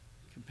suitable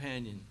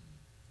companion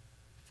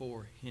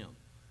for him.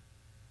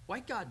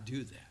 Why'd God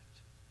do that?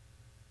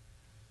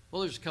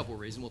 Well, there's a couple of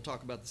reasons. We'll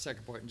talk about the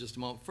second part in just a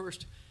moment.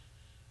 First,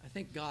 I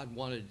think God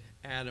wanted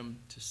Adam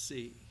to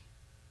see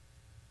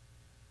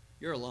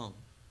you're alone.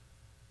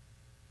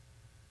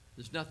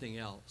 There's nothing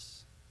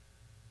else.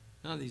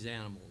 None of these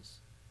animals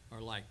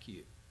are like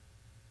you.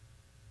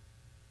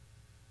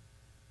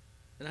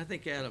 And I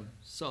think Adam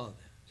saw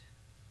that.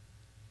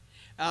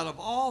 out of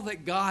all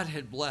that God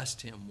had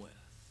blessed him with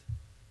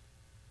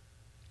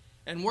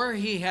and where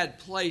he had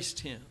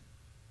placed him.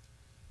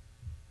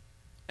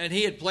 And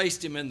he had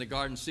placed him in the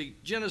garden. See,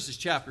 Genesis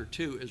chapter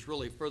 2 is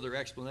really further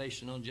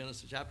explanation on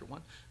Genesis chapter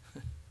 1.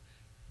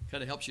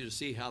 Kind of helps you to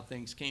see how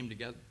things came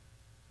together.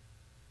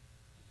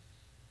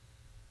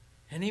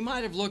 And he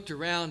might have looked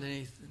around and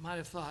he might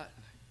have thought,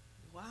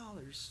 wow,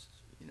 there's,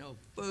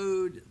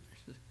 food,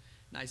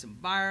 nice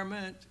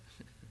environment.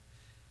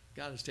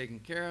 God has taken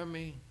care of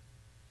me.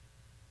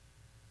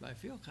 But I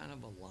feel kind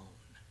of alone.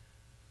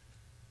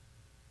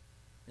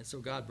 And so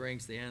God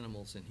brings the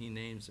animals and he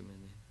names them.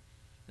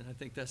 And I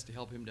think that's to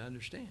help him to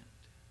understand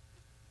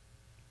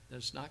that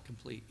it's not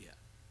complete yet.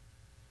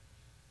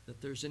 That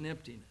there's an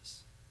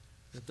emptiness.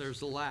 That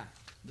there's a lack.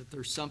 That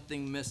there's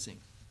something missing.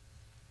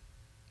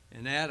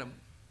 And Adam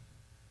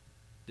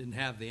didn't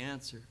have the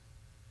answer.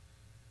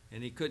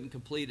 And he couldn't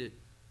complete it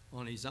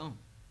on his own.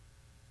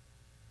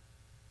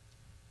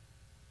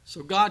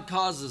 So God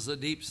causes a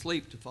deep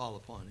sleep to fall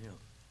upon him.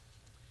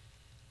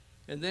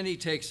 And then he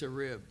takes a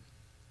rib.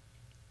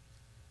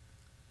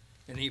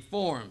 And he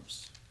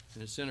forms.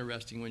 And it's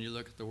interesting when you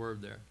look at the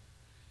word there.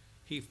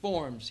 He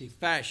forms, he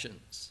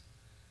fashions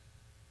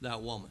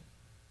that woman.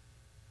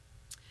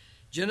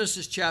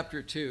 Genesis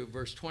chapter 2,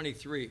 verse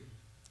 23.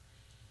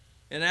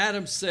 And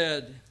Adam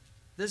said,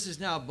 this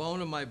is now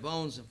bone of my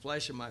bones and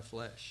flesh of my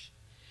flesh.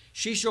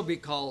 She shall be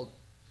called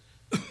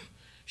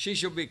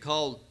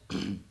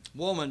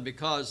woman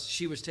because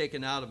she was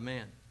taken out of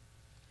man.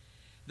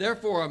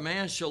 Therefore a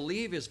man shall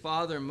leave his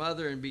father and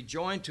mother and be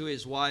joined to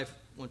his wife.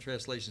 One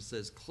translation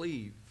says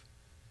cleave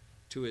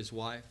to his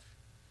wife,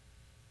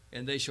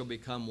 and they shall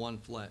become one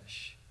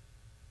flesh.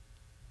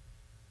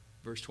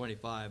 Verse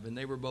 25, and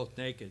they were both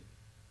naked,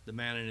 the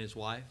man and his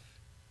wife,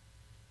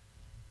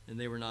 and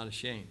they were not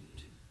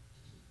ashamed.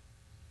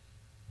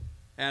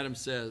 Adam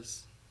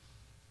says,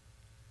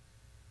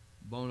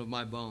 bone of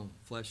my bone,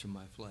 flesh of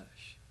my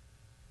flesh.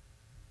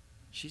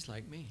 She's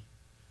like me.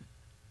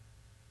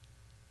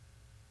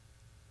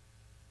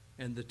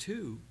 And the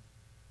two,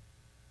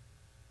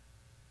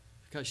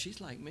 because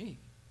she's like me,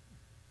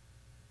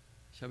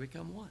 shall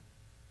become one.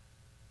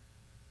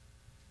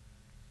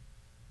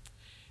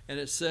 And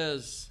it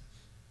says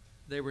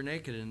they were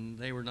naked and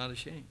they were not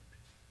ashamed.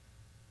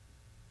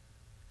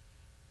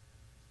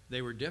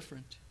 They were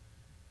different,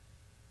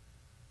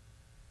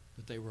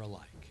 but they were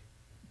alike.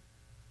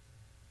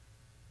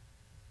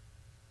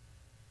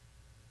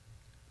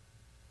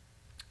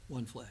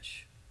 One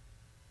flesh.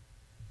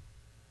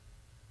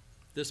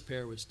 This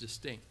pair was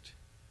distinct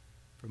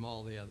from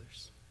all the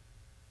others.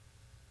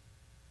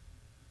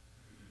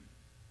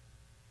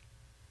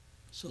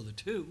 So the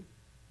two,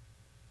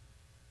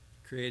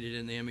 created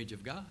in the image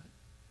of God,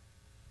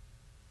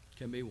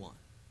 can be one.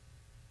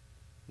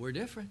 We're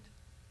different.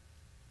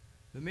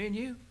 But me and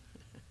you,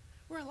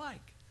 we're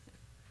alike.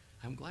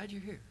 I'm glad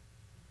you're here.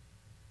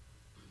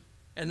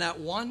 And that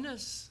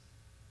oneness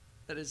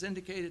that is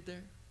indicated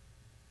there,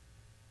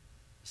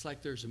 it's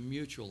like there's a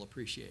mutual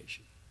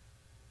appreciation.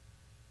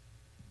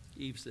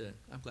 Eve said,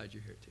 I'm glad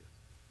you're here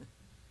too.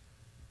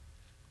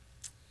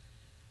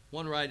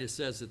 One writer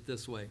says it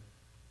this way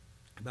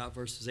about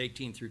verses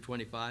 18 through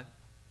 25.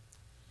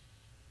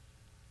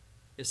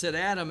 It said,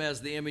 Adam,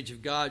 as the image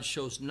of God,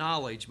 shows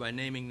knowledge by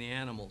naming the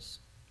animals.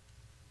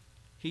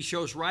 He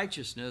shows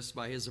righteousness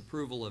by his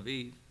approval of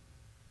Eve.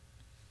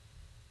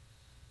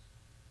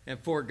 And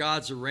for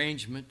God's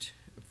arrangement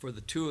for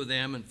the two of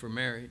them and for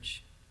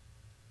marriage.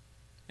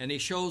 And he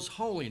shows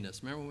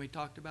holiness. Remember when we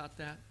talked about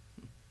that?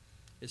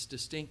 It's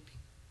distinct.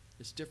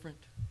 It's different.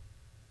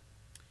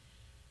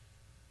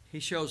 He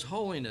shows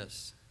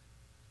holiness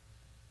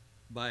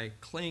by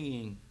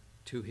clinging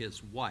to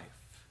his wife.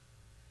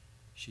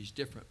 She's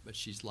different, but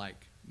she's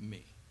like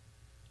me.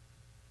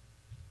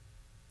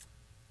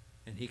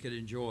 And he could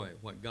enjoy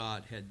what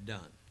God had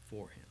done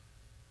for him.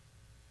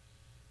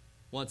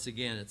 Once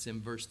again, it's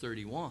in verse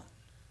 31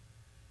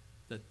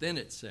 that then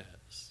it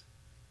says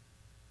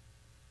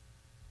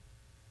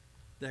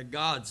that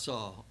God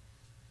saw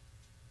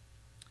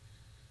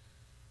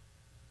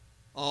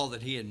all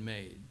that he had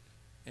made,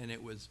 and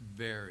it was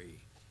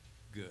very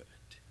good.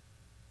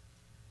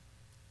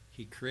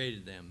 He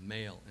created them,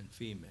 male and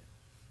female.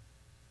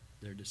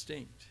 They're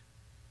distinct,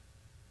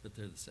 but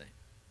they're the same.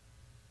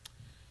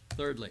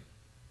 Thirdly,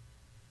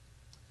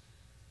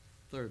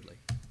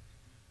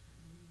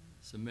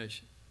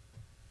 submission.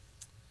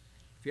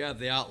 If you have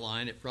the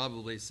outline, it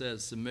probably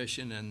says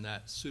submission and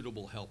that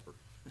suitable helper,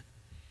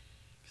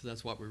 because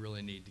that's what we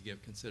really need to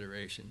give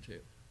consideration to.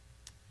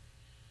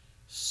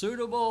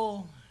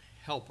 Suitable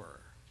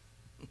helper.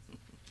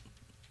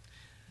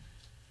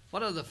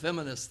 What do the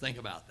feminists think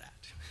about that?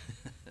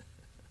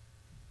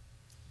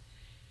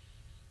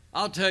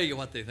 I'll tell you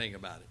what they think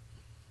about it.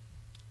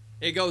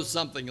 It goes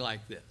something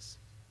like this.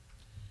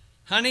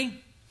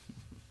 Honey,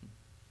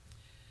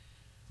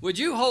 would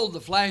you hold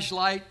the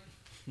flashlight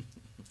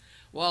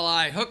while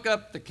I hook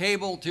up the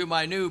cable to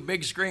my new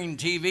big screen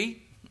TV?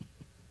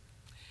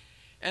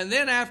 And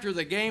then after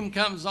the game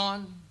comes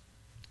on,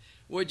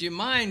 would you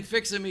mind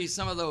fixing me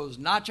some of those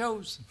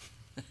nachos?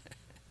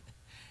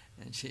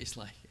 And she's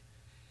like,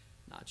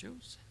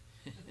 nachos?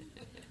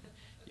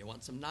 You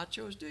want some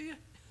nachos, do you?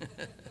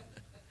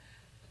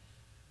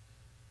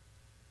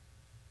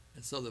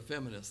 And so the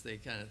feminists, they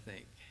kind of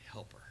think,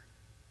 helper.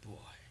 Boy,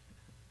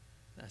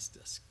 that's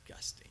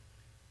disgusting.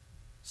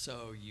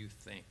 So you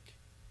think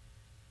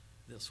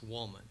this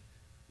woman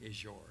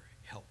is your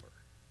helper.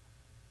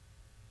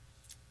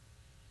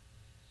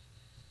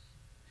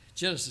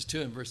 Genesis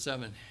 2 and verse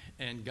 7,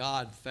 and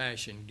God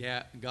fashioned,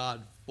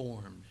 God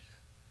formed.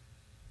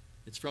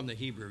 It's from the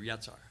Hebrew,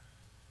 Yetzar.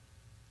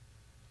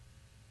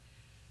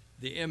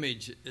 The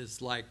image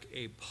is like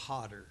a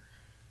potter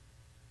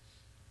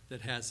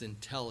that has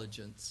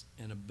intelligence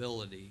and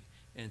ability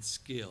and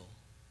skill.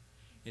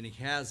 And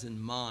he has in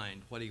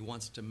mind what he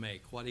wants to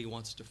make, what he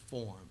wants to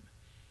form,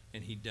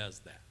 and he does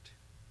that.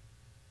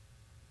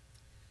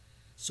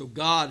 So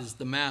God is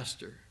the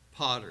master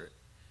potter.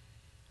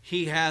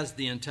 He has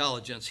the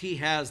intelligence. He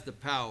has the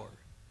power.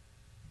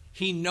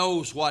 He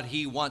knows what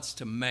he wants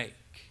to make.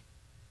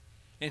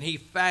 And he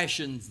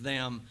fashions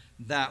them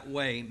that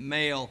way,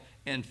 male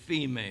and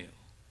female.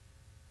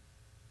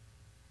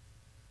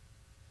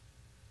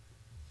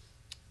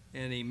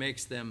 And he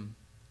makes them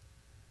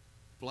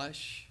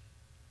flesh,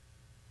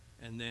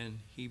 and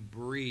then he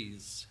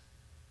breathes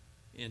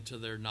into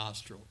their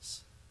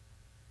nostrils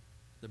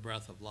the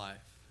breath of life,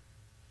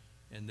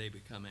 and they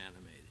become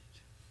animated.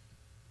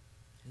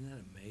 Isn't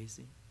that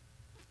amazing,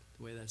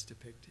 the way that's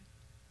depicted?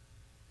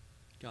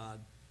 God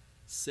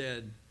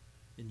said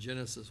in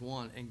Genesis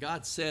 1, and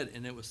God said,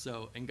 and it was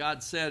so, and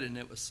God said, and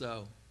it was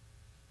so.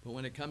 But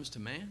when it comes to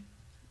man,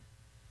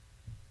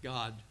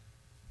 God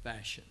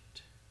fashioned,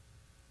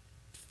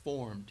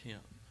 formed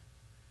him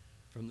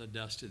from the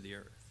dust of the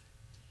earth,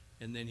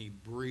 and then he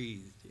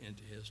breathed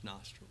into his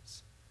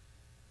nostrils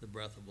the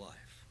breath of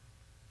life.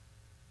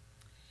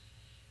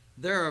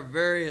 There are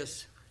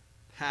various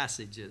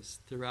passages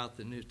throughout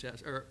the New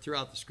Testament, or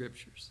throughout the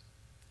Scriptures,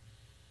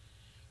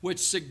 which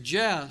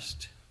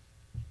suggest,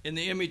 in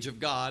the image of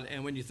God,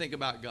 and when you think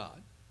about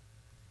God,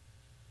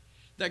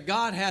 that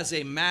God has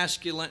a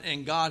masculine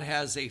and God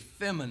has a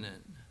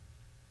feminine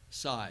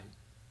side,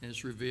 and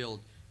it's revealed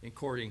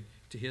according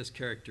to his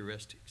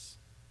characteristics.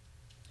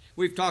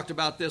 We've talked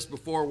about this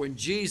before. When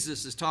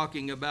Jesus is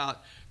talking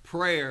about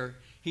prayer,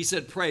 he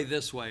said, pray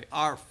this way,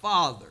 our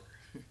Father.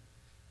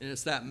 And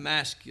it's that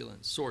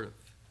masculine sort of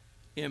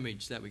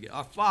image that we get.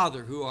 Our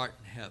Father who art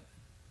in heaven.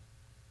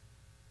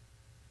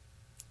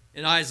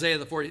 In Isaiah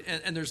the 40,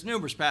 and there's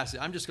numerous passages.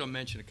 I'm just going to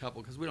mention a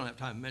couple because we don't have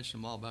time to mention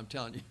them all, but I'm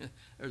telling you,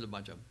 there's a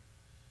bunch of them.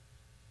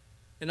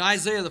 In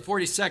Isaiah the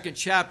 42nd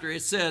chapter,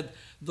 it said,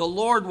 the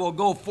Lord will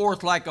go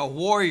forth like a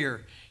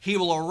warrior. He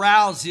will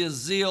arouse his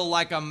zeal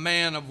like a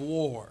man of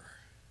war.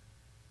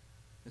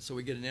 And so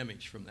we get an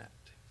image from that.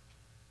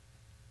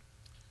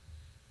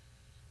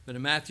 But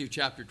in Matthew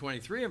chapter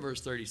 23 and verse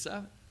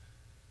 37,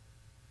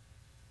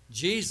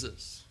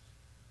 Jesus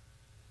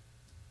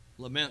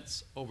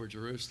laments over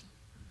Jerusalem.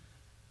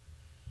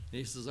 And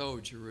he says, oh,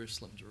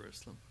 Jerusalem,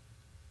 Jerusalem,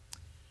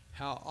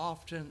 how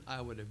often I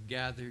would have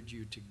gathered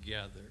you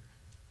together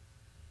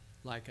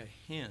like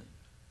a hen,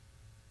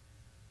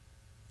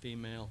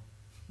 female,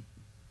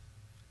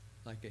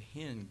 like a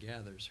hen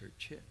gathers her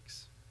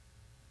chicks.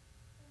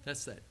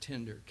 That's that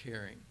tender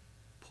caring,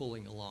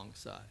 pulling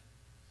alongside.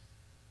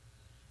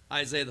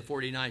 Isaiah the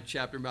 49th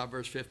chapter, about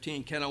verse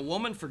 15, can a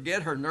woman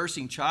forget her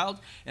nursing child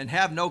and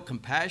have no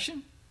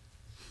compassion?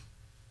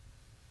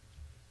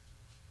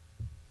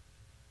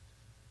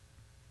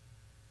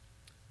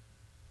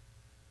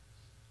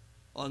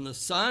 On the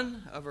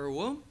son of her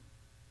womb?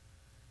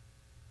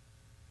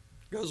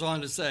 Goes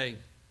on to say,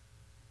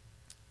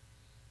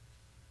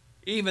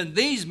 even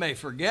these may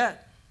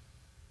forget,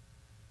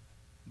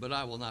 but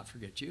I will not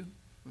forget you.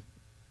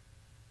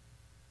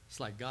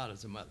 It's like God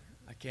as a mother.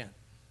 I can't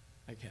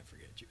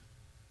forget you.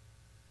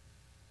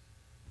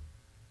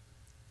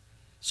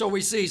 So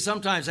we see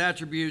sometimes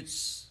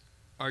attributes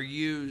are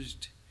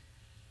used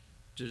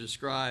to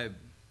describe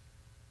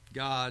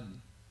God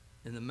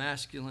in the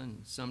masculine,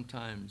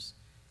 sometimes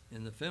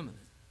in the feminine.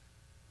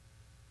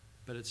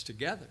 But it's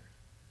together.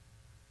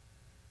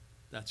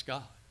 That's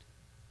God.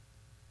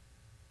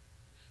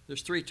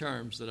 There's three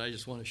terms that I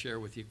just want to share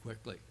with you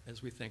quickly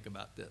as we think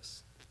about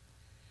this.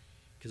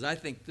 Because I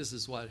think this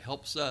is what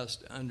helps us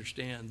to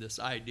understand this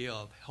idea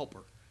of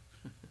helper.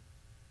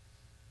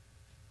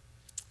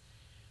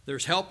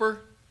 There's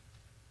helper,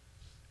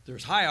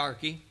 there's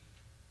hierarchy,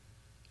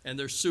 and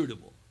there's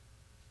suitable.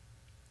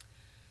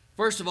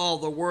 First of all,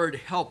 the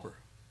word helper.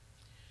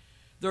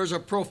 There's a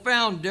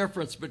profound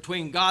difference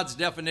between God's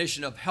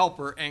definition of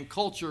helper and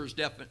culture's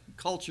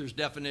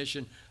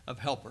definition of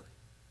helper.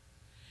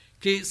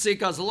 See,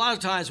 because a lot of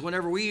times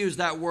whenever we use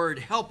that word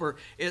helper,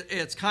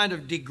 it's kind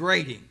of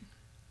degrading.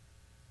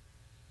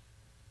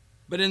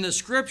 But in the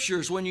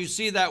Scriptures, when you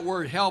see that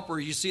word helper,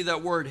 you see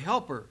that word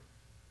helper.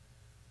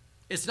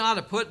 It's not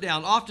a put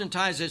down.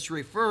 Oftentimes it's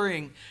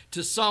referring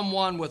to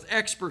someone with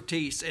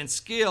expertise and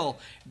skill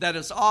that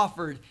is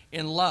offered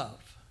in love.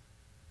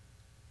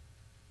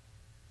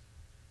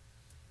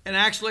 And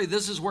actually,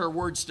 this is where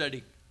word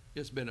study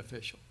is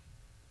beneficial.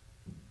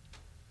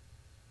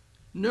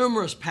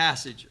 Numerous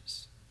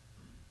passages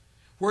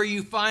where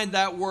you find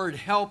that word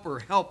helper,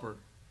 helper.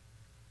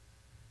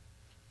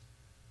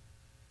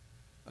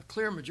 A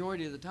clear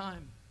majority of the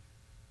time,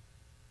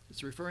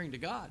 it's referring to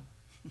God.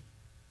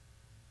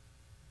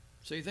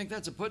 So you think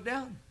that's a put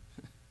down?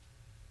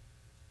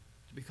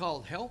 To be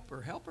called help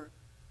or helper?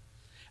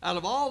 Out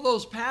of all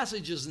those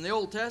passages in the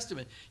Old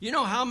Testament, you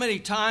know how many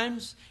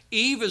times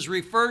Eve is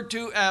referred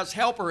to as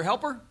helper,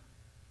 helper?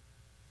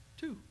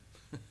 2.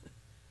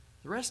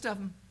 The rest of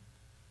them,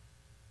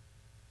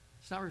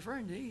 it's not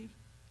referring to Eve.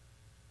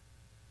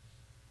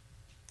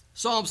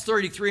 Psalms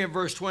 33 and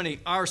verse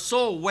 20, our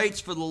soul waits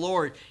for the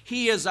Lord.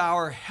 He is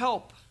our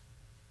help.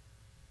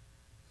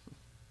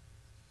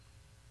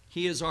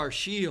 He is our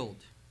shield.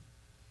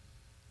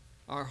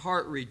 Our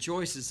heart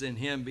rejoices in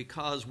him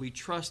because we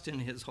trust in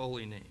his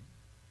holy name.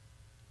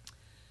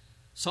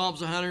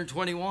 Psalms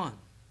 121,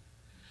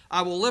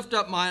 I will lift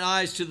up mine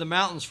eyes to the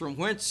mountains, from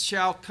whence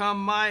shall come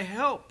my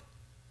help.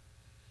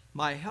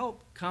 My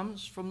help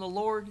comes from the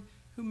Lord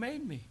who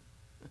made me.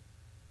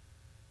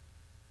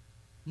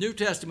 New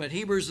Testament,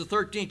 Hebrews the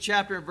 13th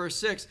chapter and verse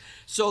 6,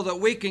 so that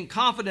we can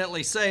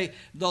confidently say,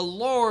 the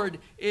Lord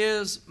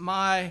is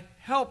my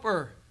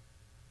helper.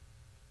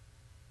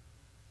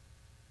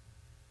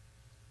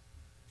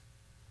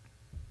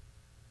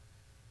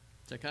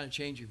 Does that kind of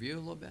change your view a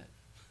little bit?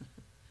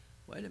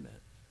 Wait a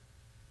minute.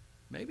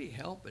 Maybe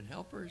help and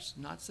helper is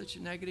not such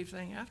a negative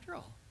thing after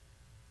all.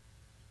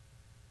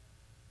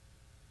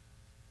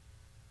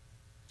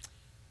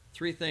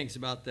 3 things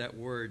about that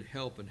word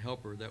help and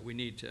helper that we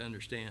need to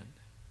understand.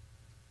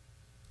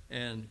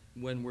 And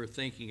when we're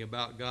thinking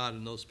about God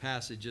in those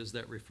passages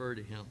that refer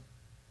to him,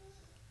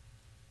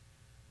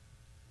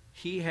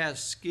 he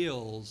has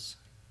skills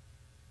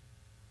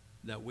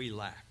that we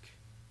lack.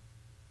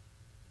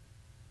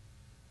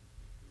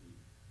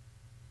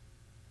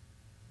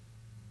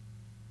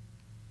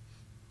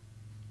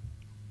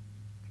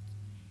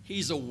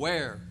 He's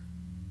aware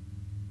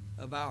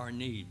of our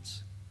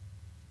needs.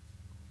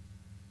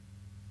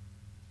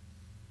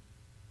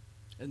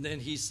 And then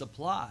he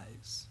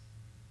supplies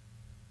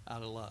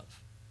out of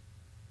love.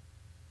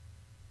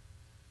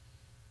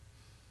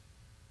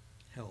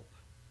 Help.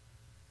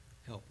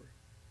 Helper.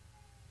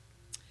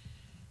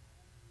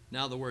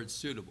 Now the word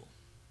suitable.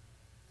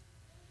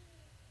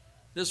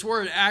 This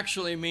word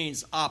actually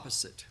means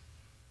opposite.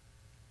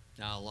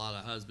 Now a lot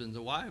of husbands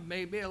and wives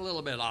may be a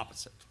little bit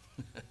opposite.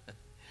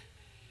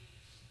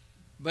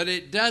 But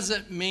it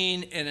doesn't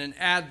mean in an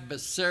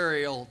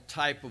adversarial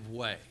type of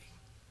way.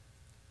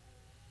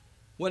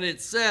 When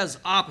it says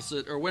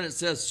opposite, or when it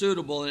says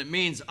suitable and it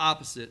means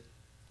opposite,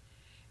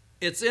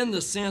 it's in the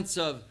sense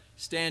of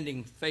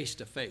standing face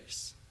to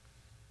face.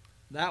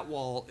 That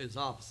wall is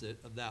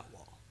opposite of that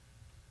wall.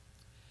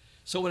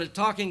 So when it's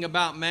talking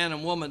about man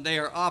and woman, they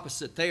are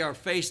opposite. They are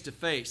face to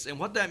face. And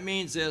what that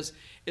means is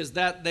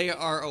that they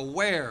are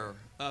aware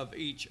of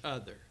each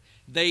other.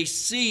 They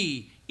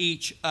see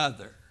each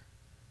other.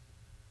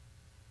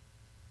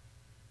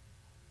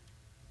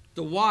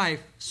 The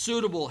wife,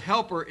 suitable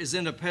helper, is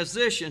in a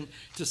position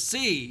to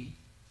see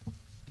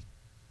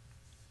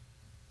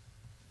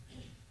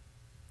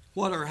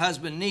what her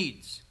husband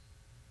needs.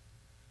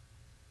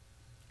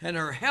 And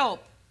her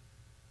help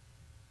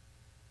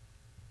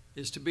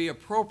is to be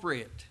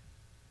appropriate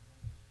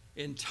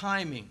in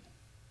timing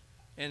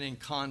and in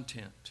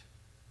content.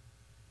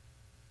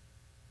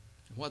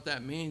 And what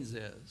that means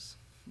is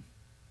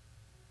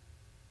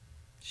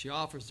she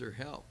offers her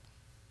help.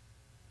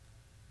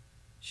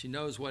 She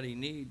knows what he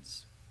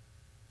needs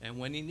and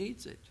when he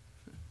needs it.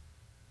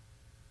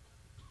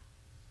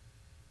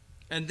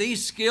 And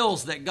these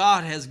skills that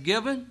God has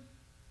given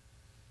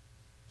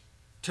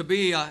to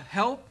be a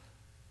help,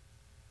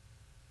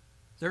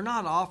 they're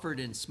not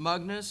offered in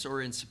smugness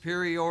or in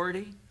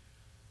superiority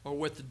or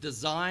with the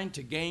design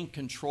to gain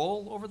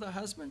control over the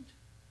husband.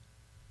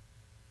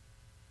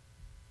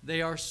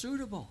 They are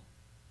suitable.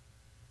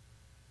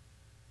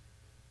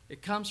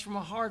 It comes from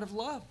a heart of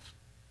love.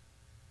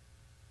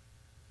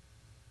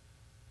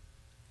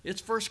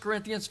 It's 1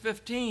 Corinthians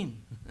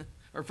 15,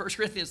 or 1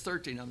 Corinthians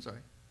 13, I'm sorry.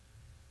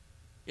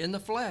 In the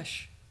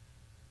flesh.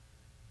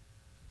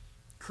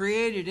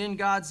 Created in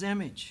God's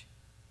image.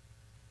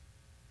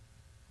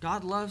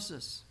 God loves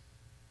us.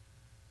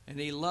 And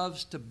he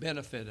loves to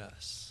benefit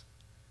us.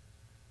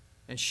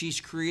 And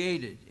she's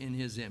created in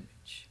his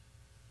image.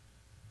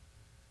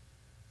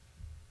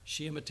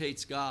 She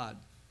imitates God.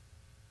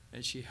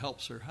 And she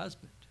helps her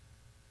husband.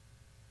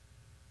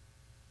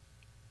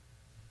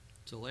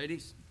 So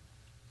ladies,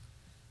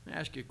 let me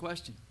ask you a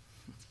question.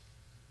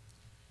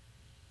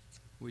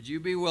 Would you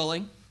be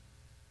willing,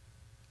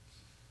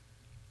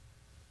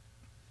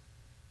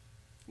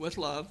 with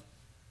love,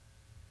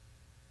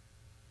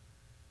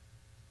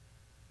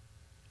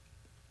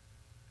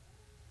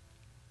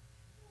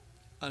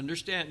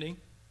 understanding,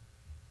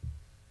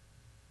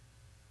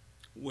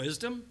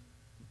 wisdom,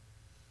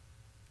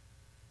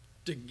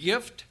 to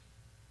gift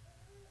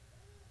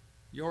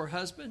your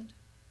husband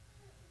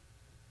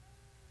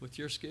with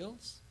your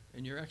skills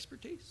and your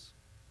expertise.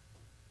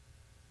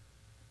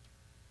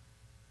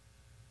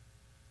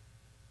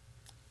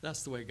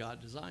 That's the way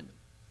God designed them.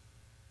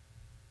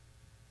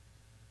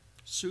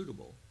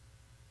 Suitable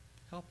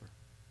helper.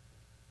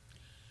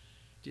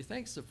 Do you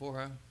think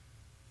Zipporah,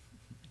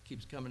 it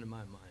keeps coming to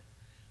my mind,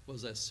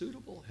 was a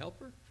suitable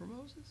helper for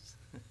Moses?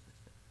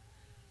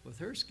 With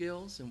her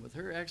skills and with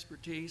her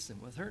expertise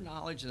and with her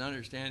knowledge and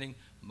understanding,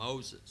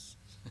 Moses,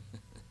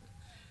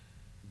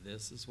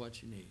 this is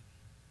what you need.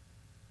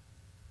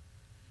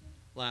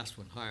 Last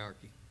one,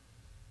 hierarchy.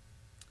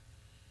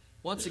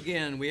 Once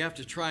again, we have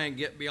to try and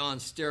get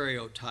beyond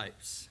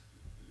stereotypes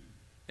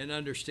and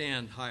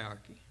understand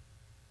hierarchy.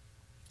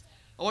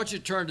 I want you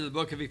to turn to the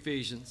book of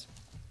Ephesians,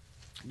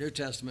 New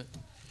Testament.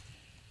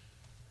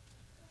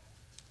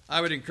 I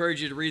would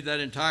encourage you to read that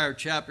entire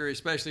chapter,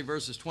 especially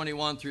verses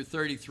 21 through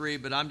 33,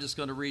 but I'm just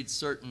going to read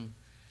certain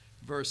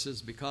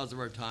verses because of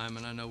our time,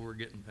 and I know we're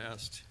getting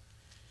past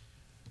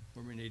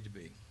where we need to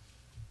be.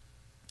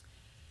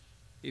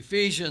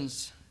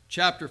 Ephesians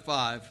chapter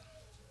 5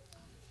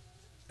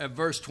 at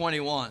verse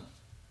 21.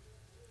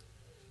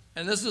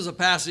 And this is a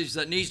passage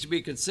that needs to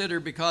be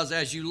considered because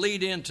as you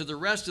lead into the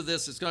rest of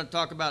this, it's going to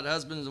talk about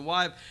husbands and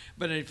wives.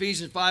 But in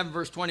Ephesians 5 and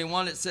verse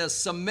 21, it says,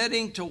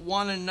 submitting to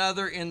one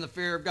another in the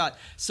fear of God.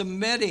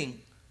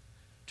 Submitting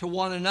to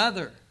one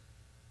another.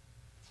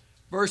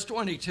 Verse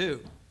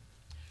 22,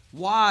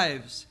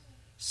 wives,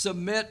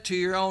 submit to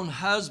your own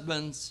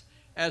husbands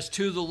as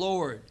to the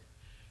Lord.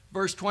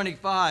 Verse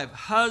 25,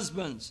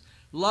 husbands,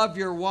 love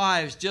your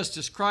wives just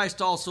as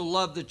Christ also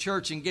loved the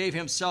church and gave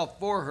himself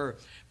for her.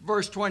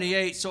 Verse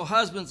 28, so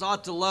husbands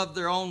ought to love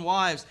their own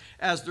wives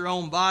as their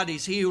own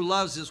bodies. He who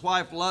loves his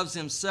wife loves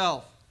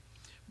himself.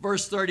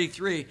 Verse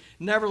 33,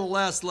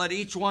 nevertheless, let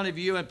each one of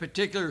you in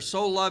particular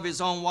so love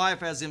his own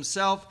wife as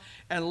himself,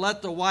 and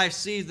let the wife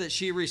see that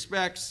she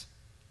respects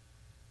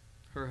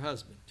her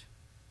husband.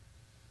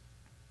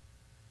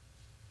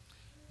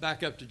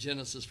 Back up to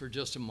Genesis for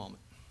just a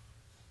moment.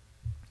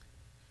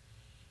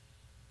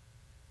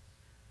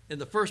 In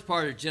the first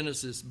part of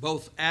Genesis,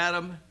 both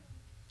Adam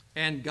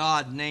and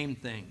God name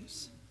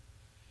things.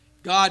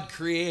 God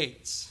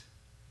creates,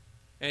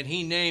 and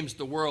he names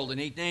the world, and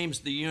he names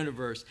the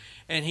universe,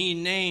 and he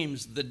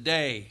names the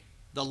day.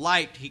 The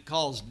light he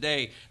calls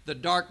day, the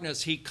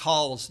darkness he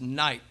calls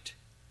night,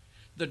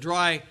 the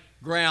dry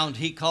ground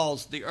he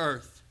calls the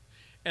earth,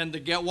 and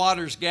the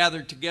waters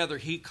gathered together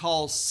he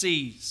calls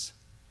seas.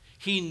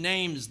 He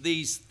names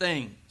these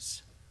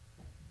things.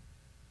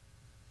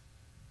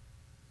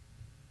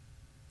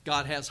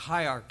 God has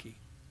hierarchy.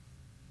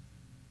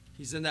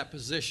 He's in that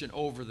position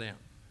over them.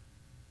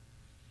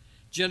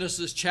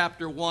 Genesis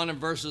chapter 1 and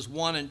verses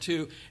 1 and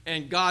 2,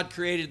 and God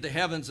created the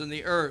heavens and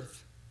the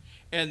earth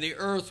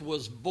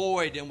was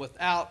void and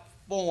without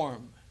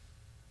form.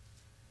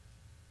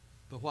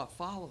 But what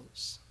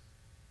follows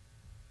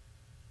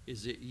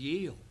is it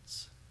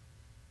yields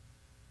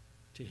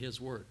to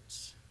his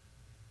words.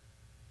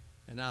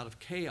 And out of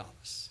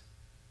chaos,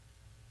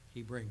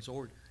 he brings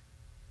order.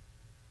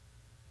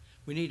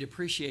 We need to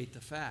appreciate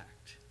the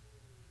fact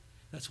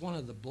that's one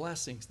of the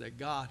blessings that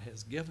God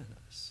has given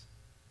us.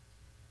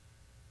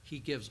 He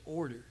gives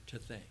order to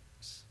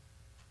things.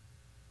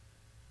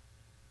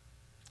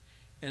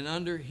 And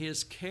under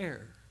his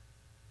care,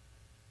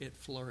 it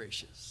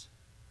flourishes.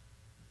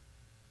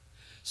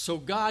 So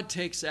God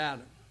takes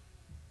Adam,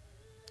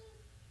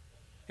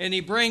 and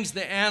he brings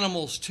the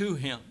animals to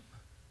him.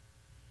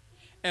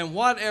 And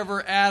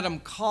whatever Adam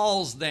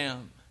calls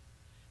them,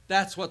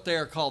 that's what they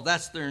are called.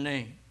 That's their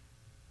name.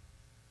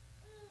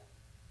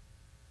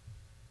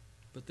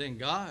 But then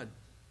God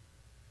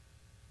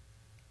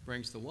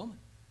brings the woman.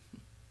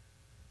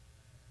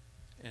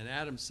 And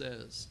Adam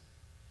says,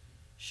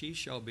 she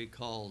shall be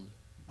called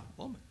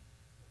woman.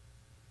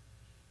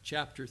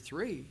 Chapter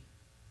 3,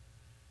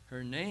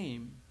 her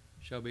name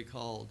shall be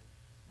called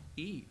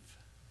Eve,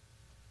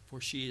 for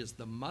she is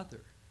the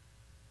mother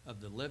of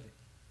the living,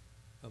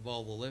 of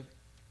all the living.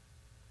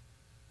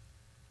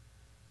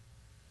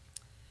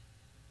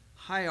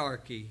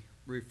 Hierarchy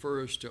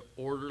refers to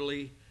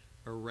orderly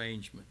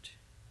arrangement,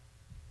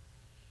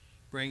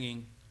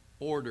 bringing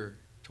order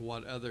to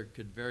what other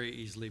could very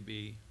easily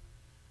be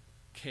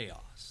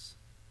chaos.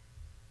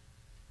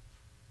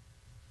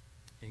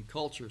 In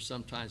culture,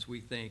 sometimes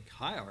we think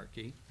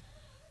hierarchy,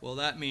 well,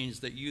 that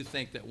means that you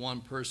think that one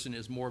person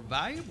is more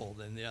valuable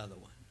than the other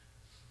one.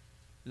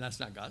 And that's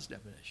not God's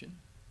definition.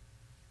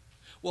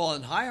 Well,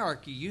 in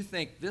hierarchy, you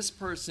think this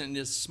person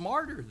is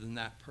smarter than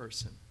that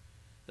person.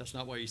 That's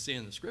not what you see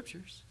in the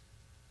scriptures.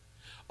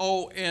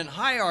 Oh, in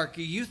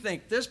hierarchy, you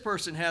think this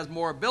person has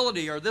more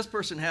ability or this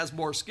person has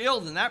more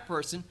skill than that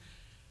person.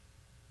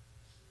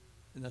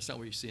 And that's not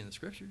what you see in the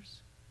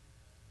scriptures.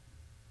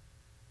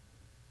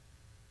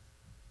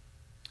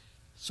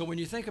 So when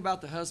you think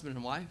about the husband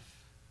and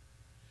wife,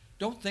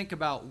 don't think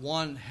about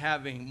one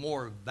having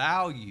more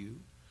value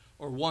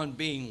or one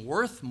being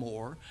worth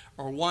more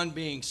or one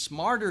being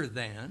smarter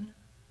than.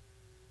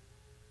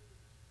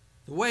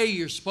 The way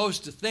you're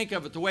supposed to think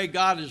of it, the way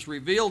God has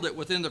revealed it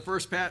within the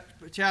first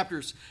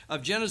chapters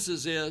of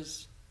Genesis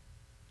is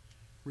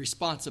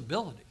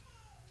responsibility.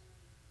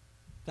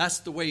 That's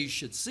the way you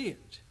should see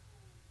it.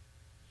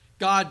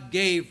 God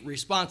gave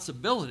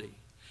responsibility,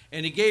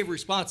 and he gave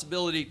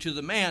responsibility to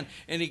the man,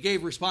 and he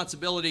gave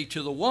responsibility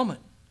to the woman.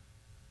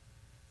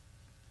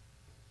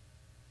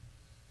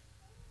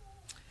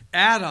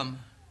 Adam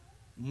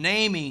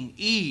naming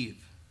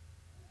Eve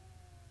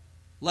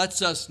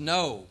lets us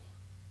know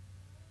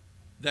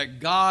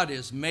that God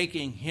is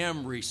making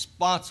him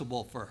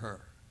responsible for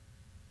her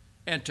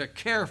and to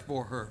care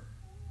for her.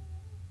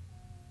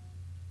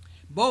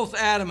 Both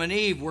Adam and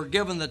Eve were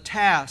given the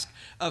task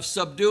of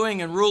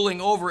subduing and ruling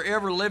over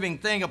every living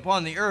thing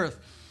upon the earth,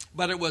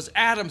 but it was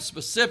Adam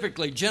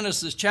specifically,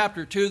 Genesis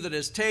chapter 2, that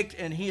is taken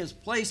and he is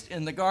placed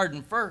in the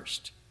garden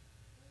first.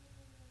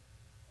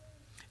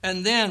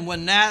 And then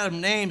when Adam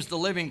names the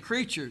living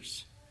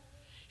creatures,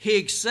 he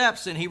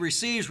accepts and he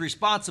receives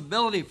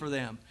responsibility for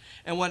them.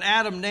 And when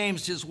Adam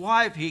names his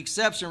wife, he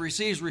accepts and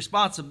receives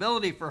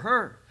responsibility for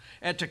her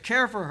and to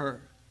care for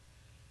her.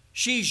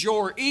 She's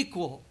your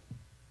equal,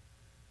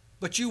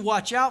 but you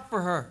watch out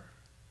for her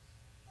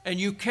and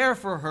you care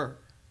for her.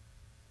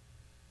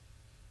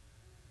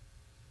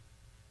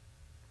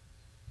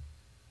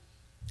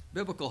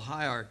 Biblical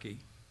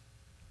hierarchy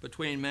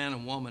between man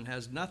and woman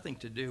has nothing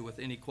to do with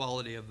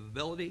inequality of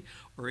ability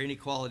or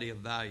inequality of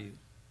value.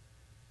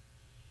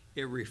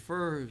 It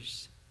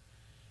refers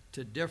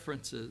to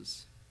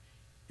differences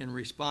in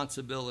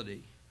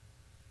responsibility,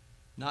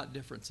 not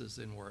differences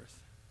in worth.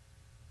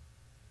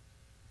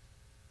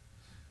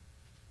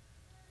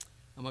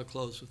 I'm going to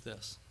close with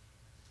this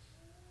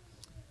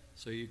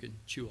so you can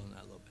chew on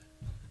that a little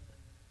bit.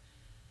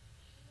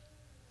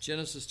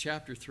 Genesis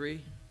chapter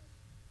 3.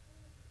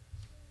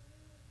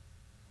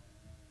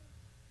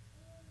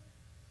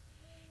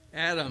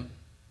 Adam,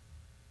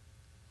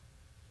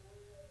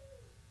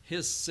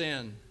 his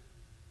sin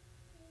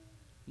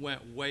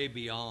went way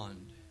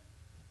beyond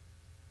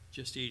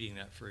just eating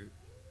that fruit.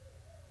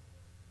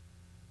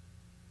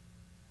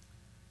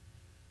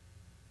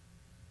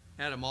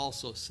 Adam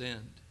also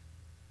sinned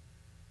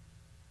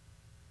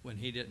when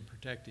he didn't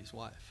protect his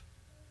wife.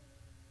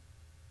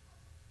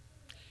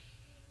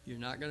 You're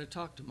not going to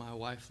talk to my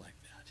wife like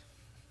that.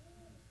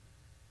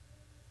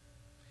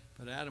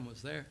 But Adam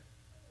was there.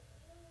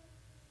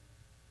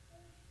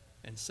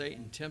 And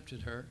Satan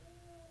tempted her.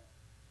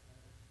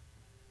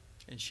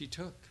 And she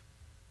took.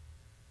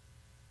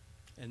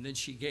 And then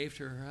she gave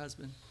to her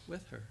husband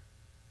with her.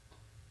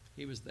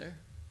 He was there.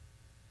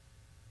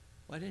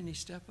 Why didn't he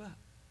step up?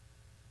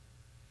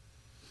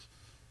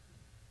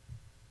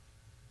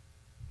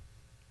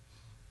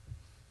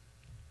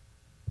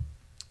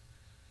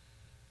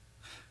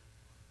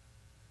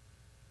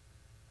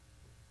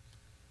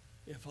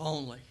 If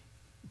only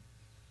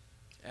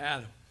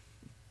Adam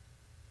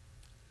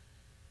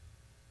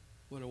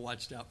would have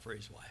watched out for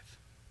his wife.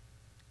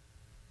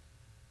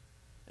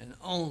 And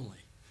only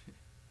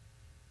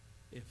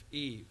if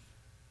Eve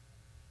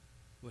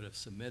would have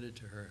submitted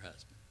to her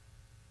husband.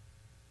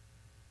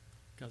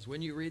 Because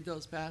when you read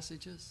those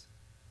passages,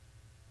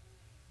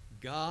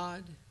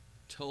 God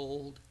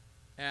told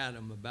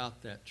Adam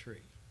about that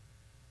tree.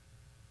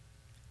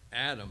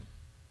 Adam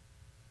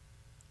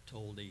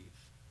told Eve.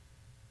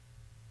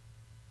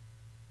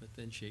 But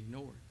then she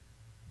ignored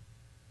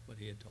what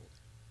he had told her.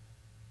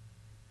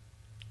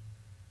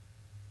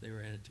 They were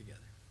in it together.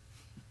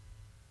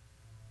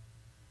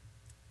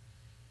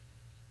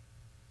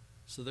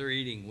 So their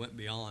eating went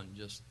beyond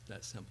just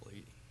that simple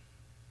eating.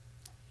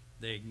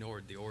 They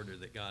ignored the order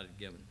that God had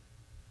given.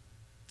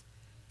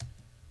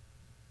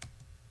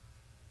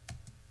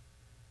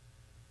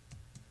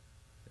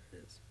 There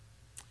it is.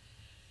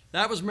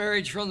 That was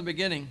marriage from the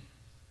beginning.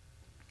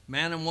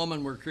 Man and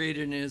woman were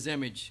created in his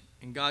image,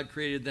 and God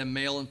created them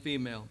male and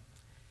female.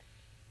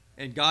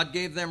 And God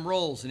gave them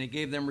roles, and he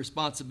gave them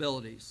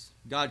responsibilities.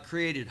 God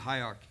created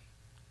hierarchy.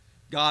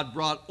 God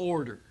brought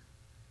order.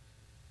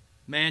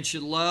 Man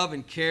should love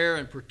and care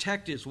and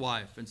protect his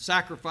wife and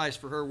sacrifice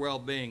for her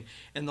well-being.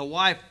 And the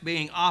wife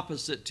being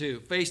opposite to,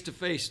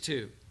 face-to-face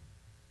to,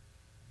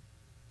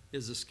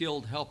 is a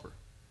skilled helper.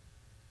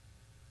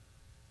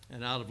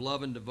 And out of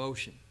love and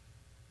devotion,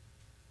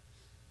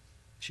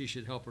 she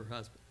should help her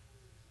husband.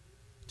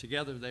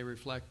 Together they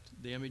reflect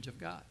the image of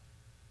God.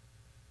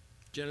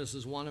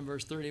 Genesis 1 and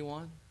verse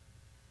 31,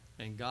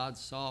 and God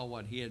saw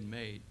what he had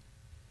made,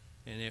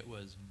 and it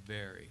was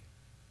very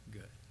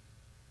good.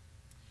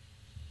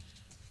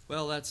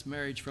 Well, that's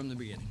marriage from the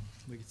beginning.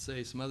 We could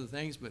say some other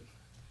things, but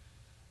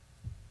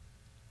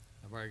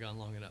I've already gone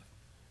long enough.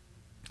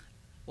 I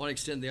want to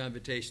extend the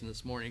invitation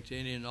this morning to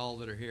any and all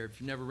that are here. If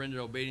you've never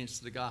rendered obedience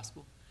to the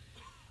gospel,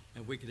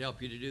 and we could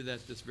help you to do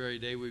that this very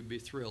day, we'd be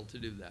thrilled to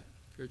do that.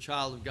 If you're a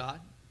child of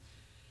God,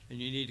 and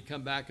you need to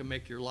come back and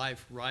make your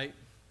life right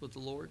with the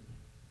Lord,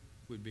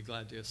 we'd be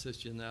glad to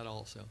assist you in that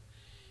also.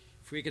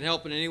 If we can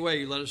help in any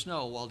way, you let us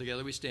know while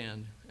together we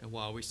stand and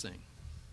while we sing.